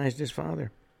despised his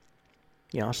father.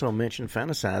 He also mentioned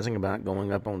fantasizing about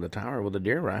going up on the tower with a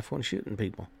deer rifle and shooting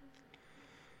people.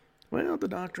 Well, the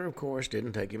doctor, of course,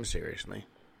 didn't take him seriously.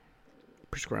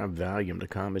 Prescribed Valium to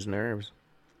calm his nerves.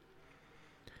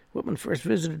 Whitman first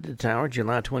visited the tower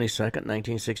July 22nd,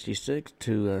 1966,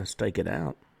 to stake it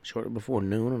out. Shortly before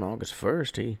noon on August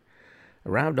 1st, he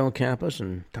arrived on campus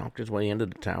and talked his way into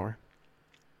the tower.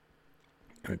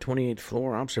 On a 28th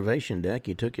floor observation deck,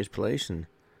 he took his place and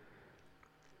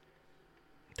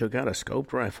took out a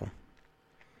scoped rifle.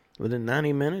 Within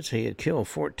 90 minutes, he had killed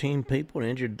 14 people and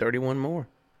injured 31 more.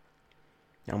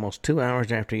 Almost 2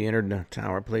 hours after he entered the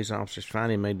tower, police officers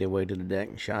finally made their way to the deck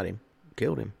and shot him.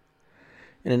 killed him.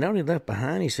 And the note he left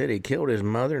behind, he said he killed his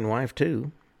mother and wife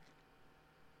too.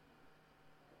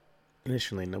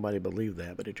 Initially, nobody believed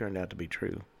that, but it turned out to be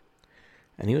true.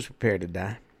 And he was prepared to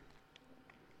die.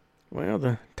 Well,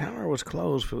 the tower was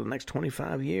closed for the next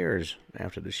 25 years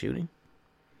after the shooting.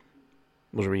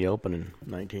 It was reopened in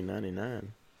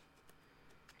 1999.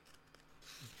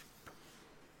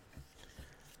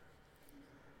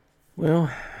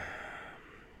 Well,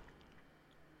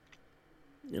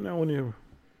 you know,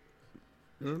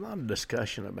 there's a lot of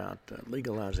discussion about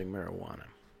legalizing marijuana.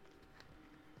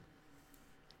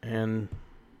 And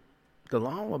the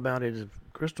law about it is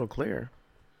crystal clear.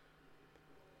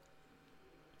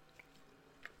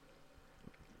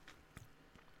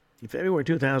 In February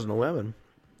 2011,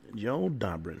 Joel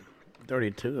Dobrin,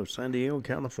 32, of San Diego,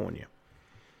 California,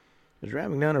 was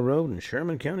driving down a road in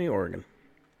Sherman County, Oregon.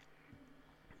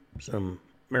 Some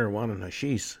marijuana and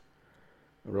hashish,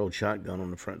 a rolled shotgun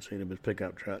on the front seat of his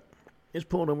pickup truck. He was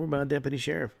pulled over by a deputy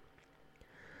sheriff.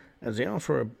 As the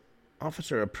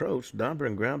officer approached,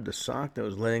 Dobrin grabbed the sock that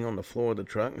was laying on the floor of the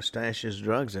truck and stashed his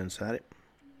drugs inside it.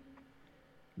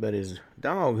 But his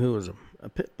dog, who was a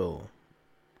pit bull,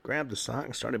 grabbed the sock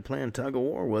and started playing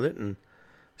tug-of-war with it, and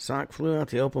the sock flew out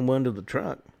the open window of the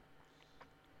truck.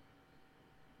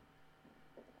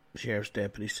 The sheriff's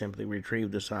deputy simply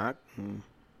retrieved the sock, and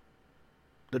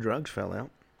the drugs fell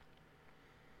out.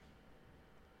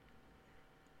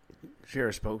 The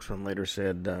sheriff's spokesman later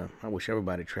said, I wish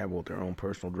everybody traveled with their own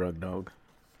personal drug dog.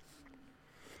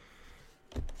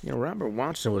 You know, Robert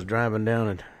Watson was driving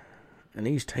down an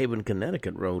East Haven,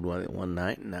 Connecticut road one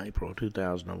night in April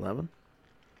 2011.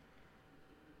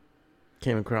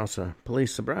 Came across a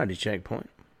police sobriety checkpoint.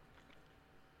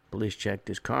 Police checked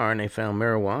his car and they found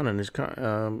marijuana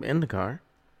in the car.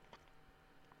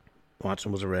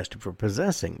 Watson was arrested for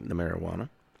possessing the marijuana.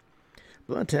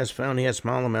 Blood tests found he had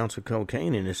small amounts of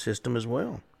cocaine in his system as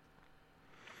well.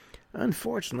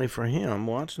 Unfortunately for him,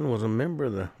 Watson was a member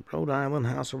of the Rhode Island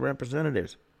House of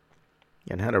Representatives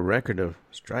and had a record of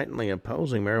stridently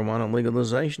opposing marijuana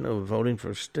legalization and voting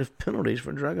for stiff penalties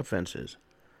for drug offenses.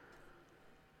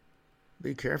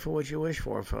 Be careful what you wish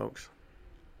for, folks.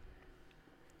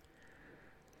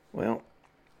 Well,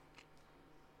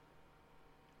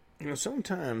 you know,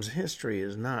 sometimes history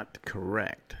is not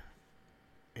correct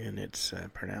in its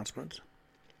pronouncements.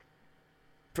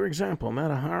 For example,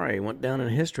 Mata Hari went down in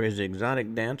history as the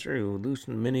exotic dancer who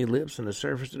loosened many lips on the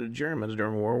surface of the Germans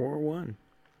during World War I.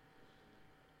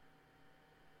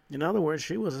 In other words,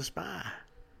 she was a spy.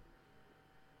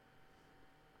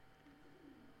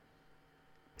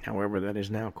 However, that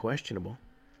is now questionable.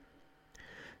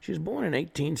 She was born in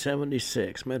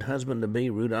 1876, met husband-to-be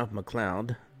Rudolph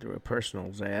MacLeod through a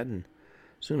personals ad, and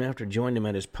soon after joined him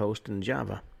at his post in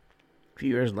Java. A few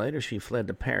years later, she fled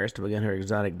to Paris to begin her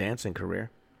exotic dancing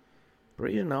career.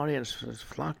 Parisian audiences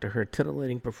flocked to her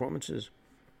titillating performances,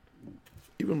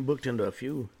 even booked into a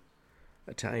few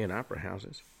Italian opera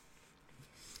houses.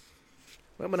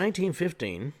 Well, by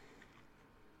 1915,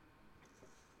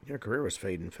 her career was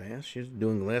fading fast. She was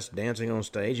doing less dancing on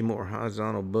stage and more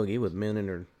horizontal boogie with men in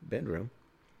her bedroom.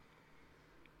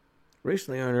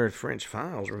 Recently unearthed French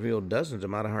files revealed dozens of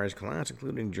Mata Hari's clients,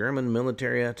 including German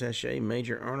military attaché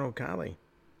Major Arnold Colley.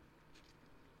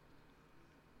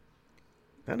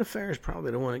 That affair is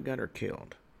probably the one that got her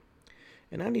killed.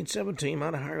 In 1917,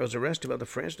 Mata Hari was arrested by the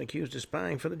French and accused of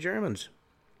spying for the Germans.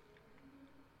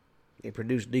 They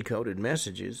produced decoded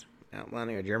messages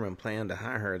outlining a German plan to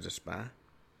hire her as a spy.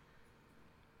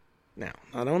 Now,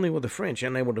 not only were the French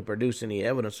unable to produce any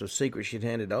evidence of secrets she'd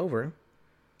handed over,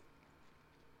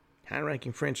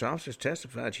 high-ranking French officers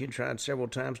testified she'd tried several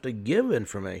times to give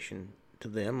information to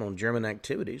them on German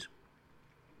activities.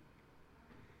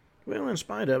 Well, in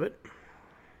spite of it,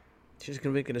 she was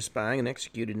convicted of spying and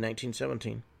executed in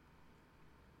 1917.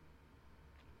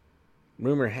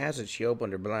 Rumor has it she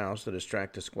opened her blouse to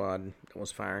distract the squad that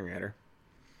was firing at her.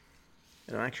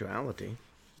 In actuality,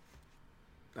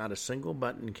 not a single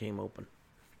button came open.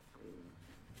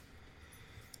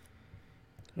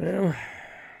 Well,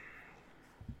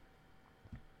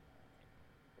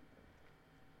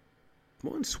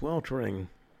 one sweltering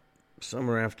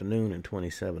summer afternoon in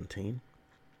 2017,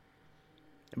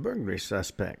 a burglary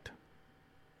suspect,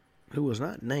 who was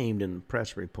not named in the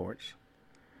press reports,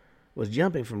 was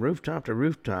jumping from rooftop to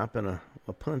rooftop in a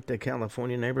Puente,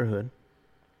 California neighborhood.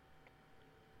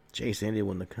 Chase ended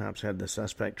when the cops had the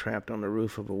suspect trapped on the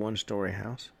roof of a one-story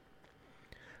house.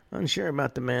 Unsure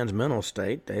about the man's mental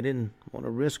state, they didn't want to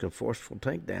risk a forceful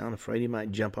takedown, afraid he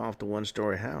might jump off the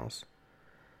one-story house.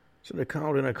 So they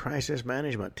called in a crisis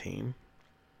management team,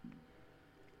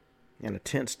 and a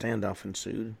tense standoff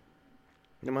ensued.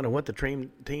 No matter what the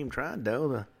team tried, though,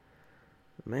 the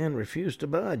man refused to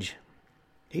budge.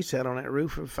 He sat on that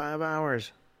roof for 5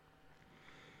 hours.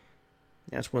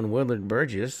 That's when Willard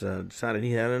Burgess decided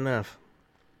he had enough.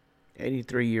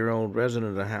 83-year-old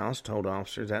resident of the house told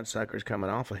officers that sucker's coming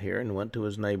off of here and went to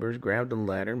his neighbors, grabbed a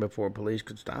ladder, and before police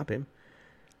could stop him,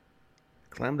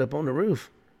 climbed up on the roof.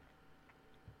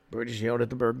 Burgess yelled at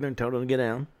the burglar and told him to get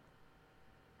down.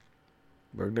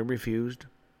 Burglar refused,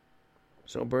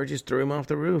 so Burgess threw him off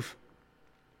the roof.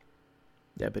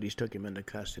 Deputies took him into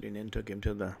custody and then took him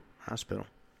to the hospital.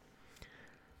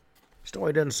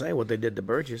 Story doesn't say what they did to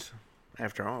Burgess.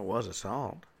 After all, it was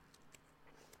assault.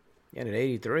 And at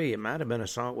 83, it might have been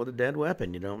assault with a dead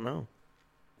weapon. You don't know.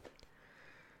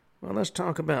 Well, let's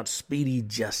talk about speedy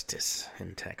justice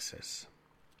in Texas.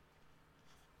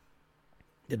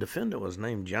 The defendant was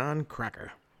named John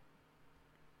Cracker,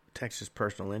 Texas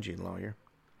personal injury lawyer.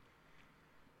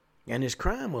 And his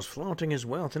crime was flaunting his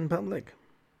wealth in public.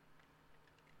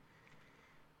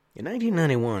 In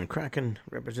 1991, Kraken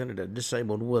represented a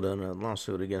disabled widow in a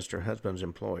lawsuit against her husband's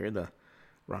employer, the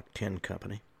Rock 10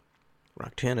 Company.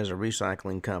 Rock 10 is a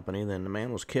recycling company. Then the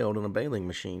man was killed in a baling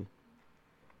machine.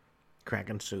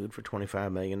 Kraken sued for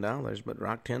 $25 million, but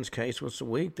Rock 10's case was so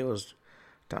weak there was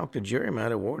talk the jury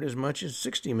might award as much as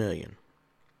 $60 million.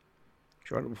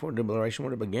 Shortly before deliberation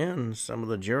would have begun, some of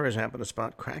the jurors happened to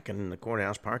spot Kraken in the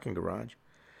courthouse parking garage,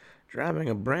 driving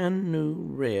a brand new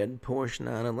red Porsche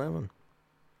 911.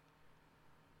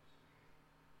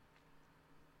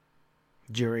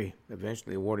 Jury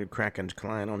eventually awarded Kraken's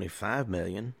client only $5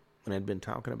 million when they'd been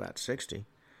talking about 60.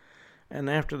 And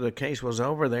after the case was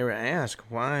over, they were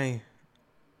asked, "Why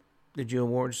did you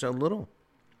award so little?"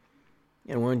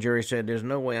 And one jury said, "There's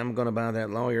no way I'm going to buy that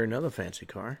lawyer another fancy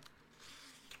car."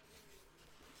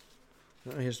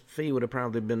 Well, his fee would have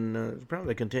probably been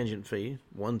probably a contingent fee.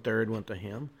 1/3 went to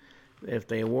him. If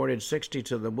they awarded 60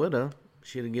 to the widow,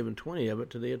 she'd have given 20 of it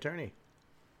to the attorney.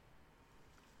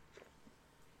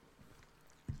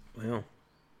 Well,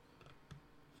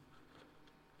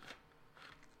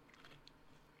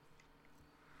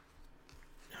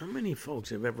 how many folks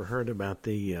have ever heard about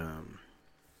the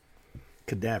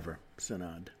cadaver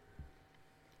synod?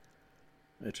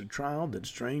 It's a trial that's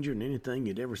stranger than anything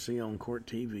you'd ever see on court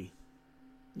TV.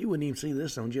 You wouldn't even see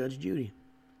this on Judge Judy.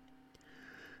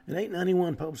 In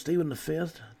 891, Pope Stephen V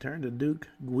turned to Duke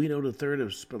Guido III of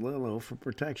Spoleto for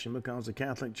protection because the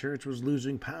Catholic Church was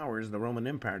losing power as the Roman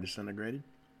Empire disintegrated.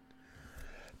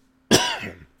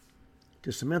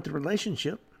 To cement the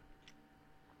relationship,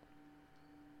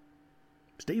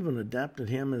 Stephen adopted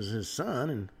him as his son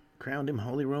and crowned him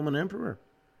Holy Roman Emperor.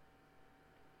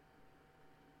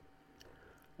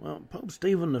 Well, Pope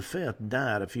Stephen V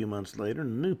died a few months later,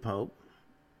 and the new pope,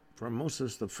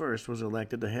 Formosus I, was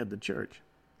elected to head the church.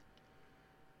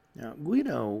 Now,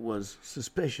 Guido was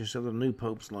suspicious of the new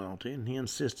pope's loyalty, and he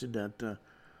insisted that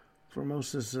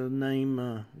Formosus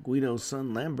name Guido's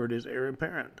son Lambert as heir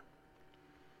apparent.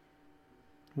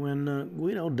 When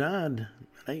Guido died in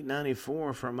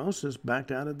 894, Formosus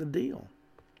backed out of the deal.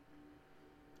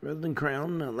 Rather than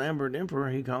crown Lambert emperor,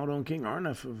 he called on King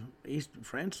Arnulf of East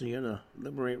Francia to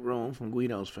liberate Rome from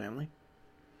Guido's family.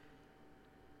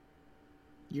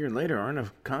 A year later,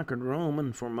 Arnulf conquered Rome,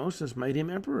 and Formosus made him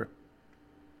emperor.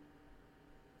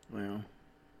 Well,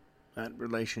 that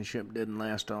relationship didn't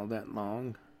last all that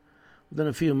long. Within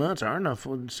a few months, Arnulf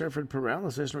suffered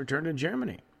paralysis and returned to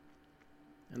Germany.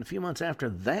 And a few months after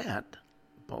that,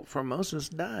 Pope Formosus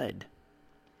died.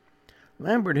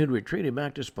 Lambert, who'd retreated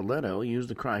back to Spoleto, used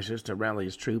the crisis to rally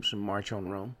his troops and march on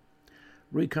Rome.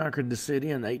 Reconquered the city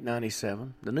in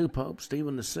 897. The new pope,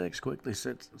 Stephen VI, quickly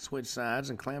switched sides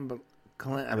and crowned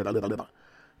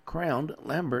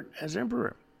Lambert as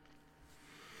emperor.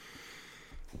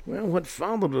 Well, what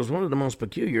followed was one of the most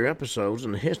peculiar episodes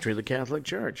in the history of the Catholic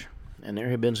Church. And there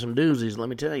have been some doozies, let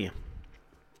me tell you.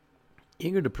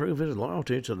 Eager to prove his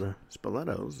loyalty to the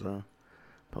Spoletos,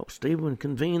 Pope Stephen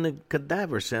convened the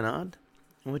Cadaver Synod,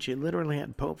 in which he literally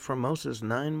had Pope Formosus'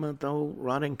 9-month-old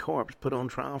rotting corpse put on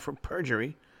trial for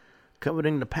perjury,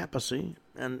 coveting the papacy,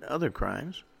 and other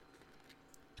crimes.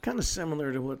 It's kind of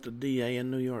similar to what the DA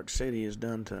in New York City has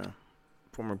done to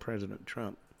former President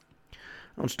Trump.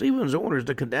 On Stephen's orders,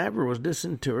 the cadaver was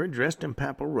disinterred, dressed in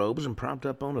papal robes, and propped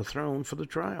up on a throne for the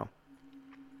trial.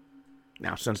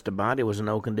 Now, since the body was in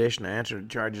no condition to answer the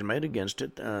charges made against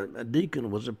it, a deacon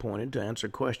was appointed to answer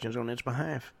questions on its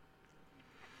behalf.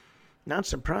 Not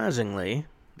surprisingly,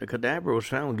 the cadaver was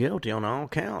found guilty on all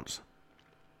counts.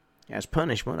 As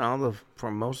punishment, all of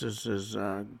Formosus'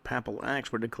 papal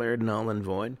acts were declared null and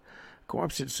void. The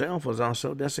corpse itself was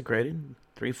also desecrated.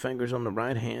 3 fingers on the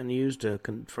right hand used to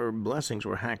confer blessings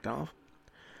were hacked off.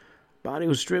 Body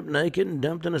was stripped naked and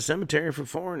dumped in a cemetery for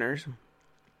foreigners.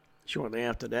 Shortly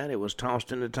after that, it was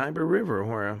tossed in the Tiber River,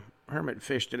 where a hermit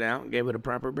fished it out and gave it a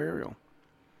proper burial.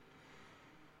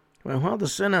 Well, while the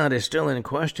synod is still in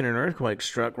question, an earthquake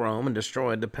struck Rome and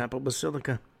destroyed the papal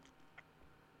basilica.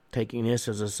 Taking this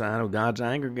as a sign of God's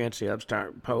anger against the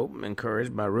upstart pope,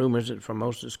 encouraged by rumors that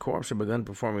Formosus' corpse had begun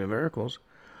performing miracles,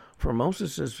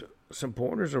 Formosus'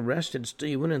 supporters arrested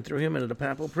Stephen and threw him into the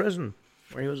papal prison,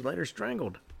 where he was later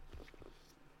strangled.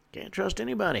 Can't trust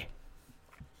anybody.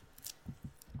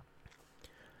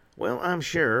 Well, I'm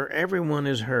sure everyone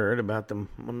has heard about one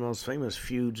of the most famous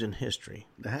feuds in history,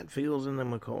 the Hatfields and the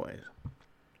McCoys.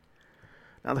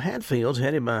 Now, the Hatfields,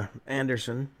 headed by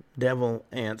Anderson Devil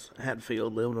Anse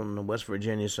Hatfield, lived on the West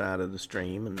Virginia side of the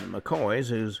stream, and the McCoys,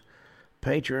 whose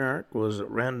patriarch was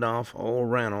Randolph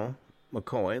Old Rannell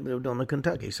McCoy, lived on the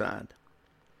Kentucky side.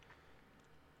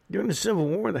 During the Civil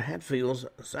War, the Hatfields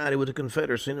sided with the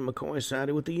Confederacy, and the McCoys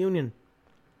sided with the Union.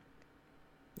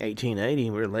 1880,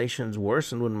 relations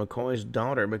worsened when McCoy's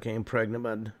daughter became pregnant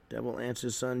by Devil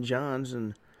Anse's son John's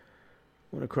and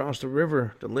went across the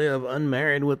river to live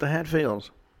unmarried with the Hatfields.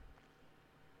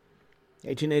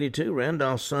 1882,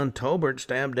 Randolph's son Tolbert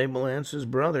stabbed Devil Anse's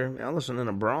brother Ellison in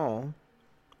a brawl.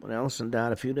 When Ellison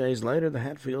died a few days later, the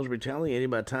Hatfields retaliated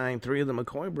by tying 3 of the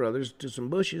McCoy brothers to some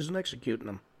bushes and executing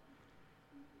them.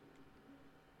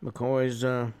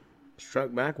 McCoys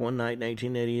struck back one night in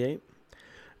 1888.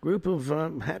 A group of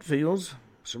Hatfields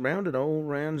surrounded old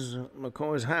Rand's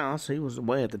McCoy's house. He was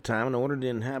away at the time and ordered the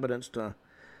inhabitants to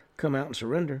come out and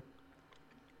surrender.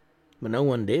 But no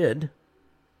one did.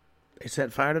 They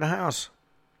set fire to the house.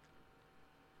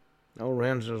 Old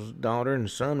Rand's daughter and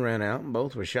son ran out, and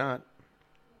both were shot.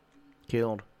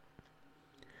 Killed.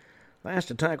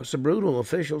 Last attack was so brutal,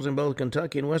 officials in both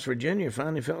Kentucky and West Virginia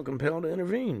finally felt compelled to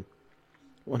intervene.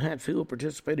 One Hatfield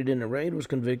participated in the raid, was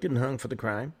convicted and hung for the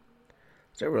crime.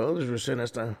 Several others were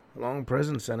sentenced to long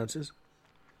prison sentences.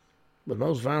 With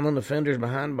most violent offenders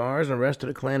behind bars and the rest of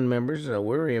the Klan members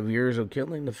weary of years of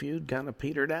killing, the feud kind of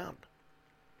petered out.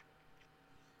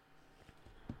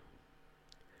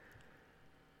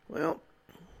 Well,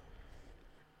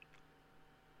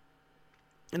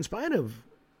 in spite of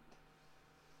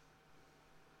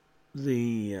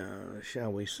the,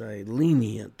 shall we say,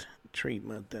 lenient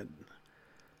treatment that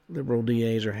liberal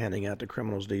DAs are handing out to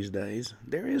criminals these days,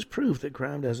 there is proof that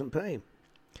crime doesn't pay.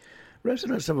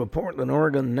 Residents of a Portland,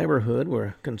 Oregon neighborhood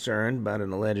were concerned about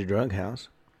an alleged drug house.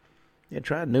 They had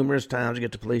tried numerous times to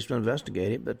get the police to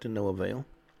investigate it, but to no avail.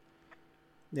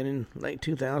 Then in late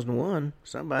 2001,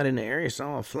 somebody in the area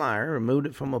saw a flyer, removed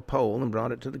it from a pole, and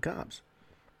brought it to the cops.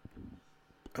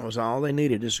 That was all they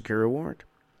needed to secure a warrant.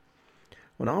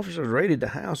 When officers raided the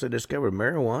house, they discovered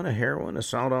marijuana, heroin, a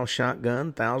sawed-off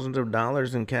shotgun, thousands of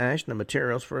dollars in cash, and the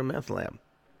materials for a meth lab.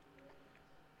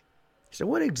 So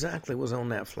what exactly was on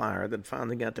that flyer that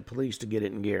finally got the police to get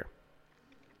it in gear?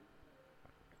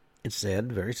 It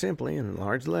said, very simply, in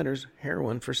large letters,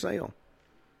 heroin for sale,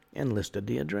 and listed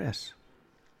the address.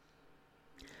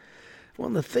 Well,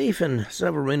 the thief in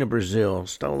Severina, Brazil,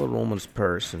 stole a woman's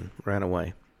purse and ran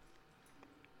away.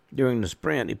 During the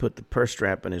sprint, he put the purse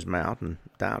strap in his mouth and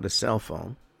dialed his cell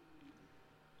phone.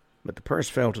 But the purse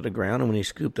fell to the ground, and when he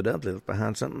scooped it up, it was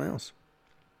behind something else.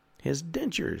 His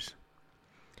dentures.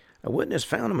 A witness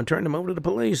found him and turned him over to the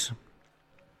police.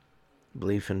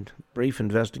 Brief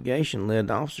investigation led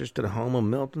officers to the home of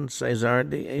Milton Cesar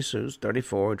de Jesus,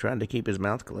 34, who tried to keep his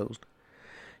mouth closed.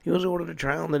 He was ordered to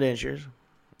try on the dentures.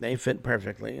 They fit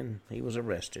perfectly, and he was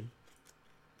arrested.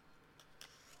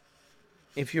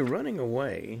 If you're running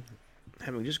away,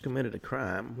 having just committed a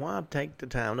crime, why take the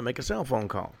time to make a cell phone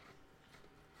call?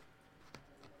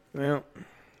 Well,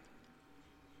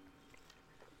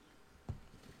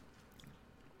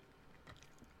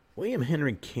 William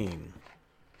Henry King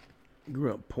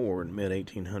grew up poor in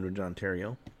mid-1800s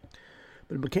Ontario,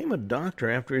 but became a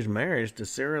doctor after his marriage to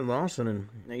Sarah Lawson in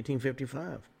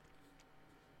 1855.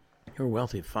 Her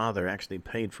wealthy father actually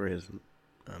paid for his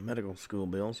medical school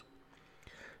bills.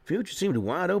 Future seemed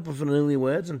wide open for the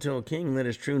newlyweds until King let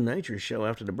his true nature show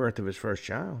after the birth of his first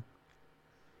child.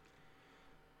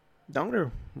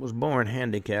 Daughter was born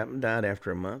handicapped and died after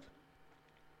a month.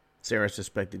 Sarah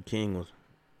suspected King was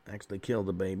actually killed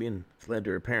the baby and fled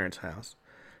to her parents' house.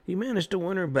 He managed to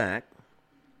win her back.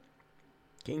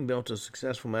 King built a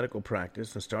successful medical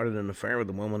practice and started an affair with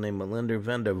a woman named Melinda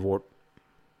Vandervoort.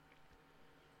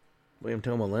 William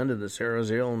told Melinda that Sarah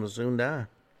was ill and would soon die.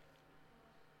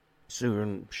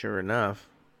 Soon, sure enough,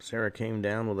 Sarah came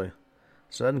down with a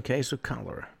sudden case of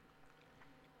cholera.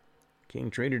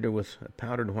 King treated her with a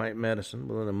powdered white medicine.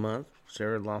 Within a month,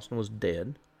 Sarah Lawson was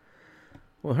dead.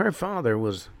 Well, her father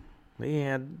was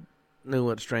knew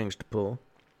what strings to pull.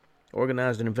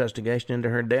 Organized an investigation into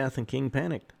her death, and King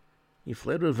panicked. He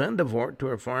fled with Vandevort to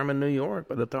her farm in New York,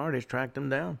 but authorities tracked him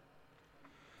down.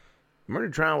 The murder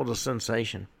trial was a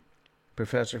sensation. A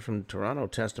professor from Toronto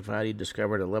testified he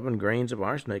discovered 11 grains of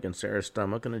arsenic in Sarah's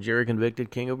stomach, and the jury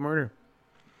convicted King of murder.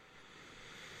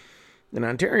 In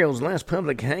Ontario's last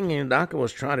public hanging, Daka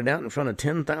was trotted out in front of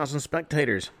 10,000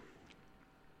 spectators.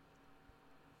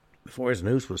 Before his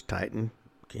noose was tightened,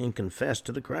 King confessed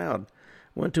to the crowd,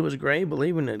 went to his grave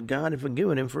believing that God had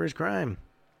forgiven him for his crime.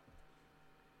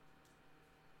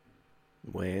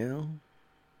 Well,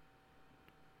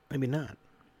 maybe not.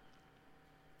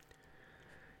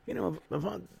 You know,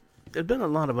 there's been a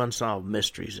lot of unsolved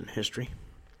mysteries in history,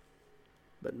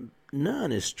 but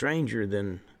none is stranger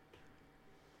than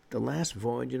the last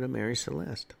voyage of the Mary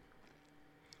Celeste.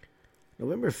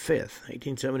 November 5th,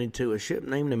 1872, a ship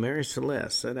named the Mary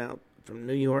Celeste set out from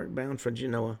New York bound for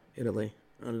Genoa, Italy,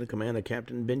 under the command of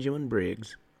Captain Benjamin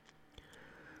Briggs.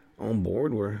 On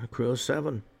board were a crew of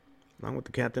 7, along with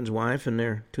the captain's wife and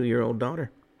their 2-year-old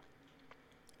daughter.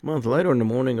 A month later, in the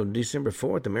morning of December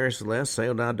 4th, the Mary Celeste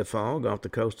sailed out to Fog off the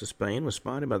coast of Spain, was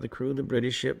spotted by the crew of the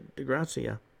British ship De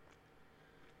Gracia.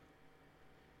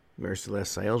 Mary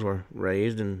Celeste's sails were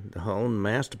raised, and the hull and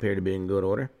mast appeared to be in good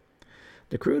order.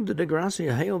 The crew of the De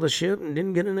Gracia hailed the ship and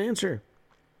didn't get an answer.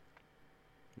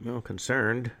 Well,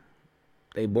 concerned,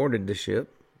 they boarded the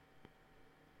ship.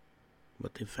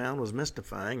 What they found was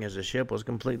mystifying, as the ship was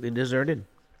completely deserted.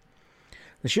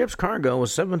 The ship's cargo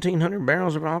was 1,700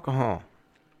 barrels of alcohol.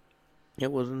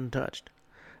 It wasn't untouched.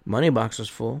 Money boxes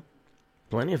full.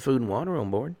 Plenty of food and water on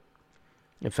board.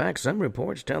 In fact, some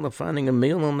reports tell of finding a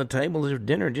meal on the table as if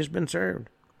dinner had just been served.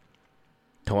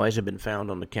 Toys had been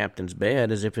found on the captain's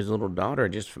bed as if his little daughter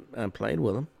had just played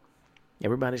with them.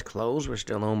 Everybody's clothes were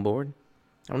still on board.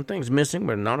 Only things missing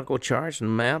were nautical charts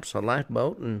and maps, a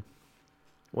lifeboat, and,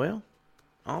 well,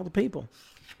 all the people.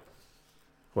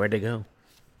 Where'd they go?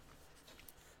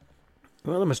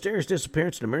 Well, the mysterious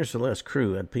disappearance of the Mary Celeste's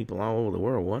crew had people all over the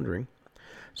world wondering.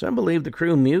 Some believed the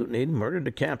crew mutinied, murdered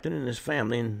the captain and his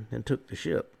family, and took the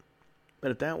ship.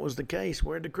 But if that was the case,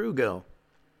 where'd the crew go?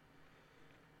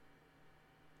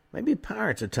 Maybe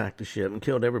pirates attacked the ship and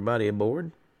killed everybody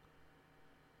aboard.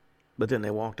 But then they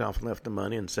walked off and left the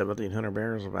money and 1,700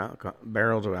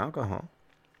 barrels of alcohol.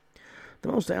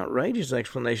 The most outrageous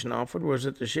explanation offered was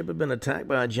that the ship had been attacked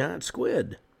by a giant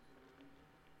squid.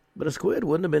 But a squid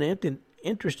wouldn't have been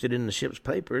interested in the ship's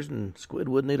papers, and squid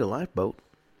wouldn't need a lifeboat.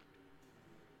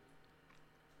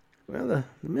 Well, the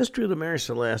mystery of the Mary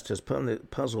Celeste has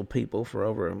puzzled people for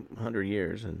over 100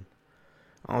 years, and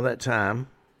all that time,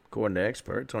 according to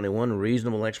experts, only one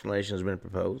reasonable explanation has been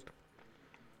proposed.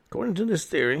 According to this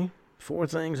theory, 4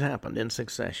 things happened in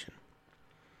succession.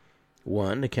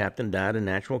 1, the captain died of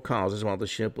natural causes while the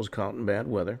ship was caught in bad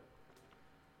weather.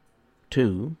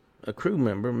 2, a crew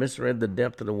member misread the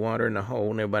depth of the water in the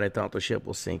hold, and everybody thought the ship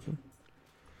was sinking.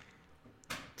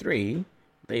 3,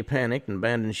 they panicked and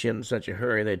abandoned ship in such a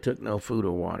hurry they took no food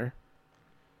or water.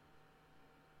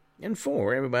 And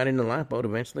 4, everybody in the lifeboat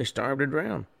eventually starved or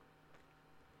drowned.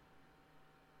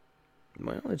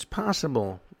 Well, it's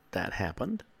possible that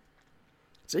happened.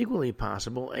 It's equally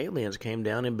possible aliens came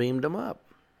down and beamed them up.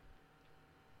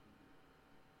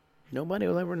 Nobody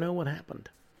will ever know what happened.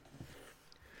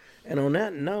 And on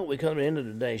that note, we come to the end of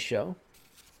today's show.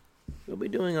 We'll be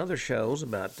doing other shows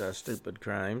about stupid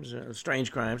crimes,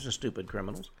 strange crimes and stupid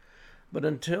criminals. But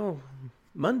until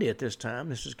Monday at this time,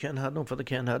 this is Ken Hudnall for the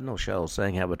Ken Hudnall Show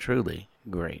saying have a truly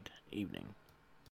great evening.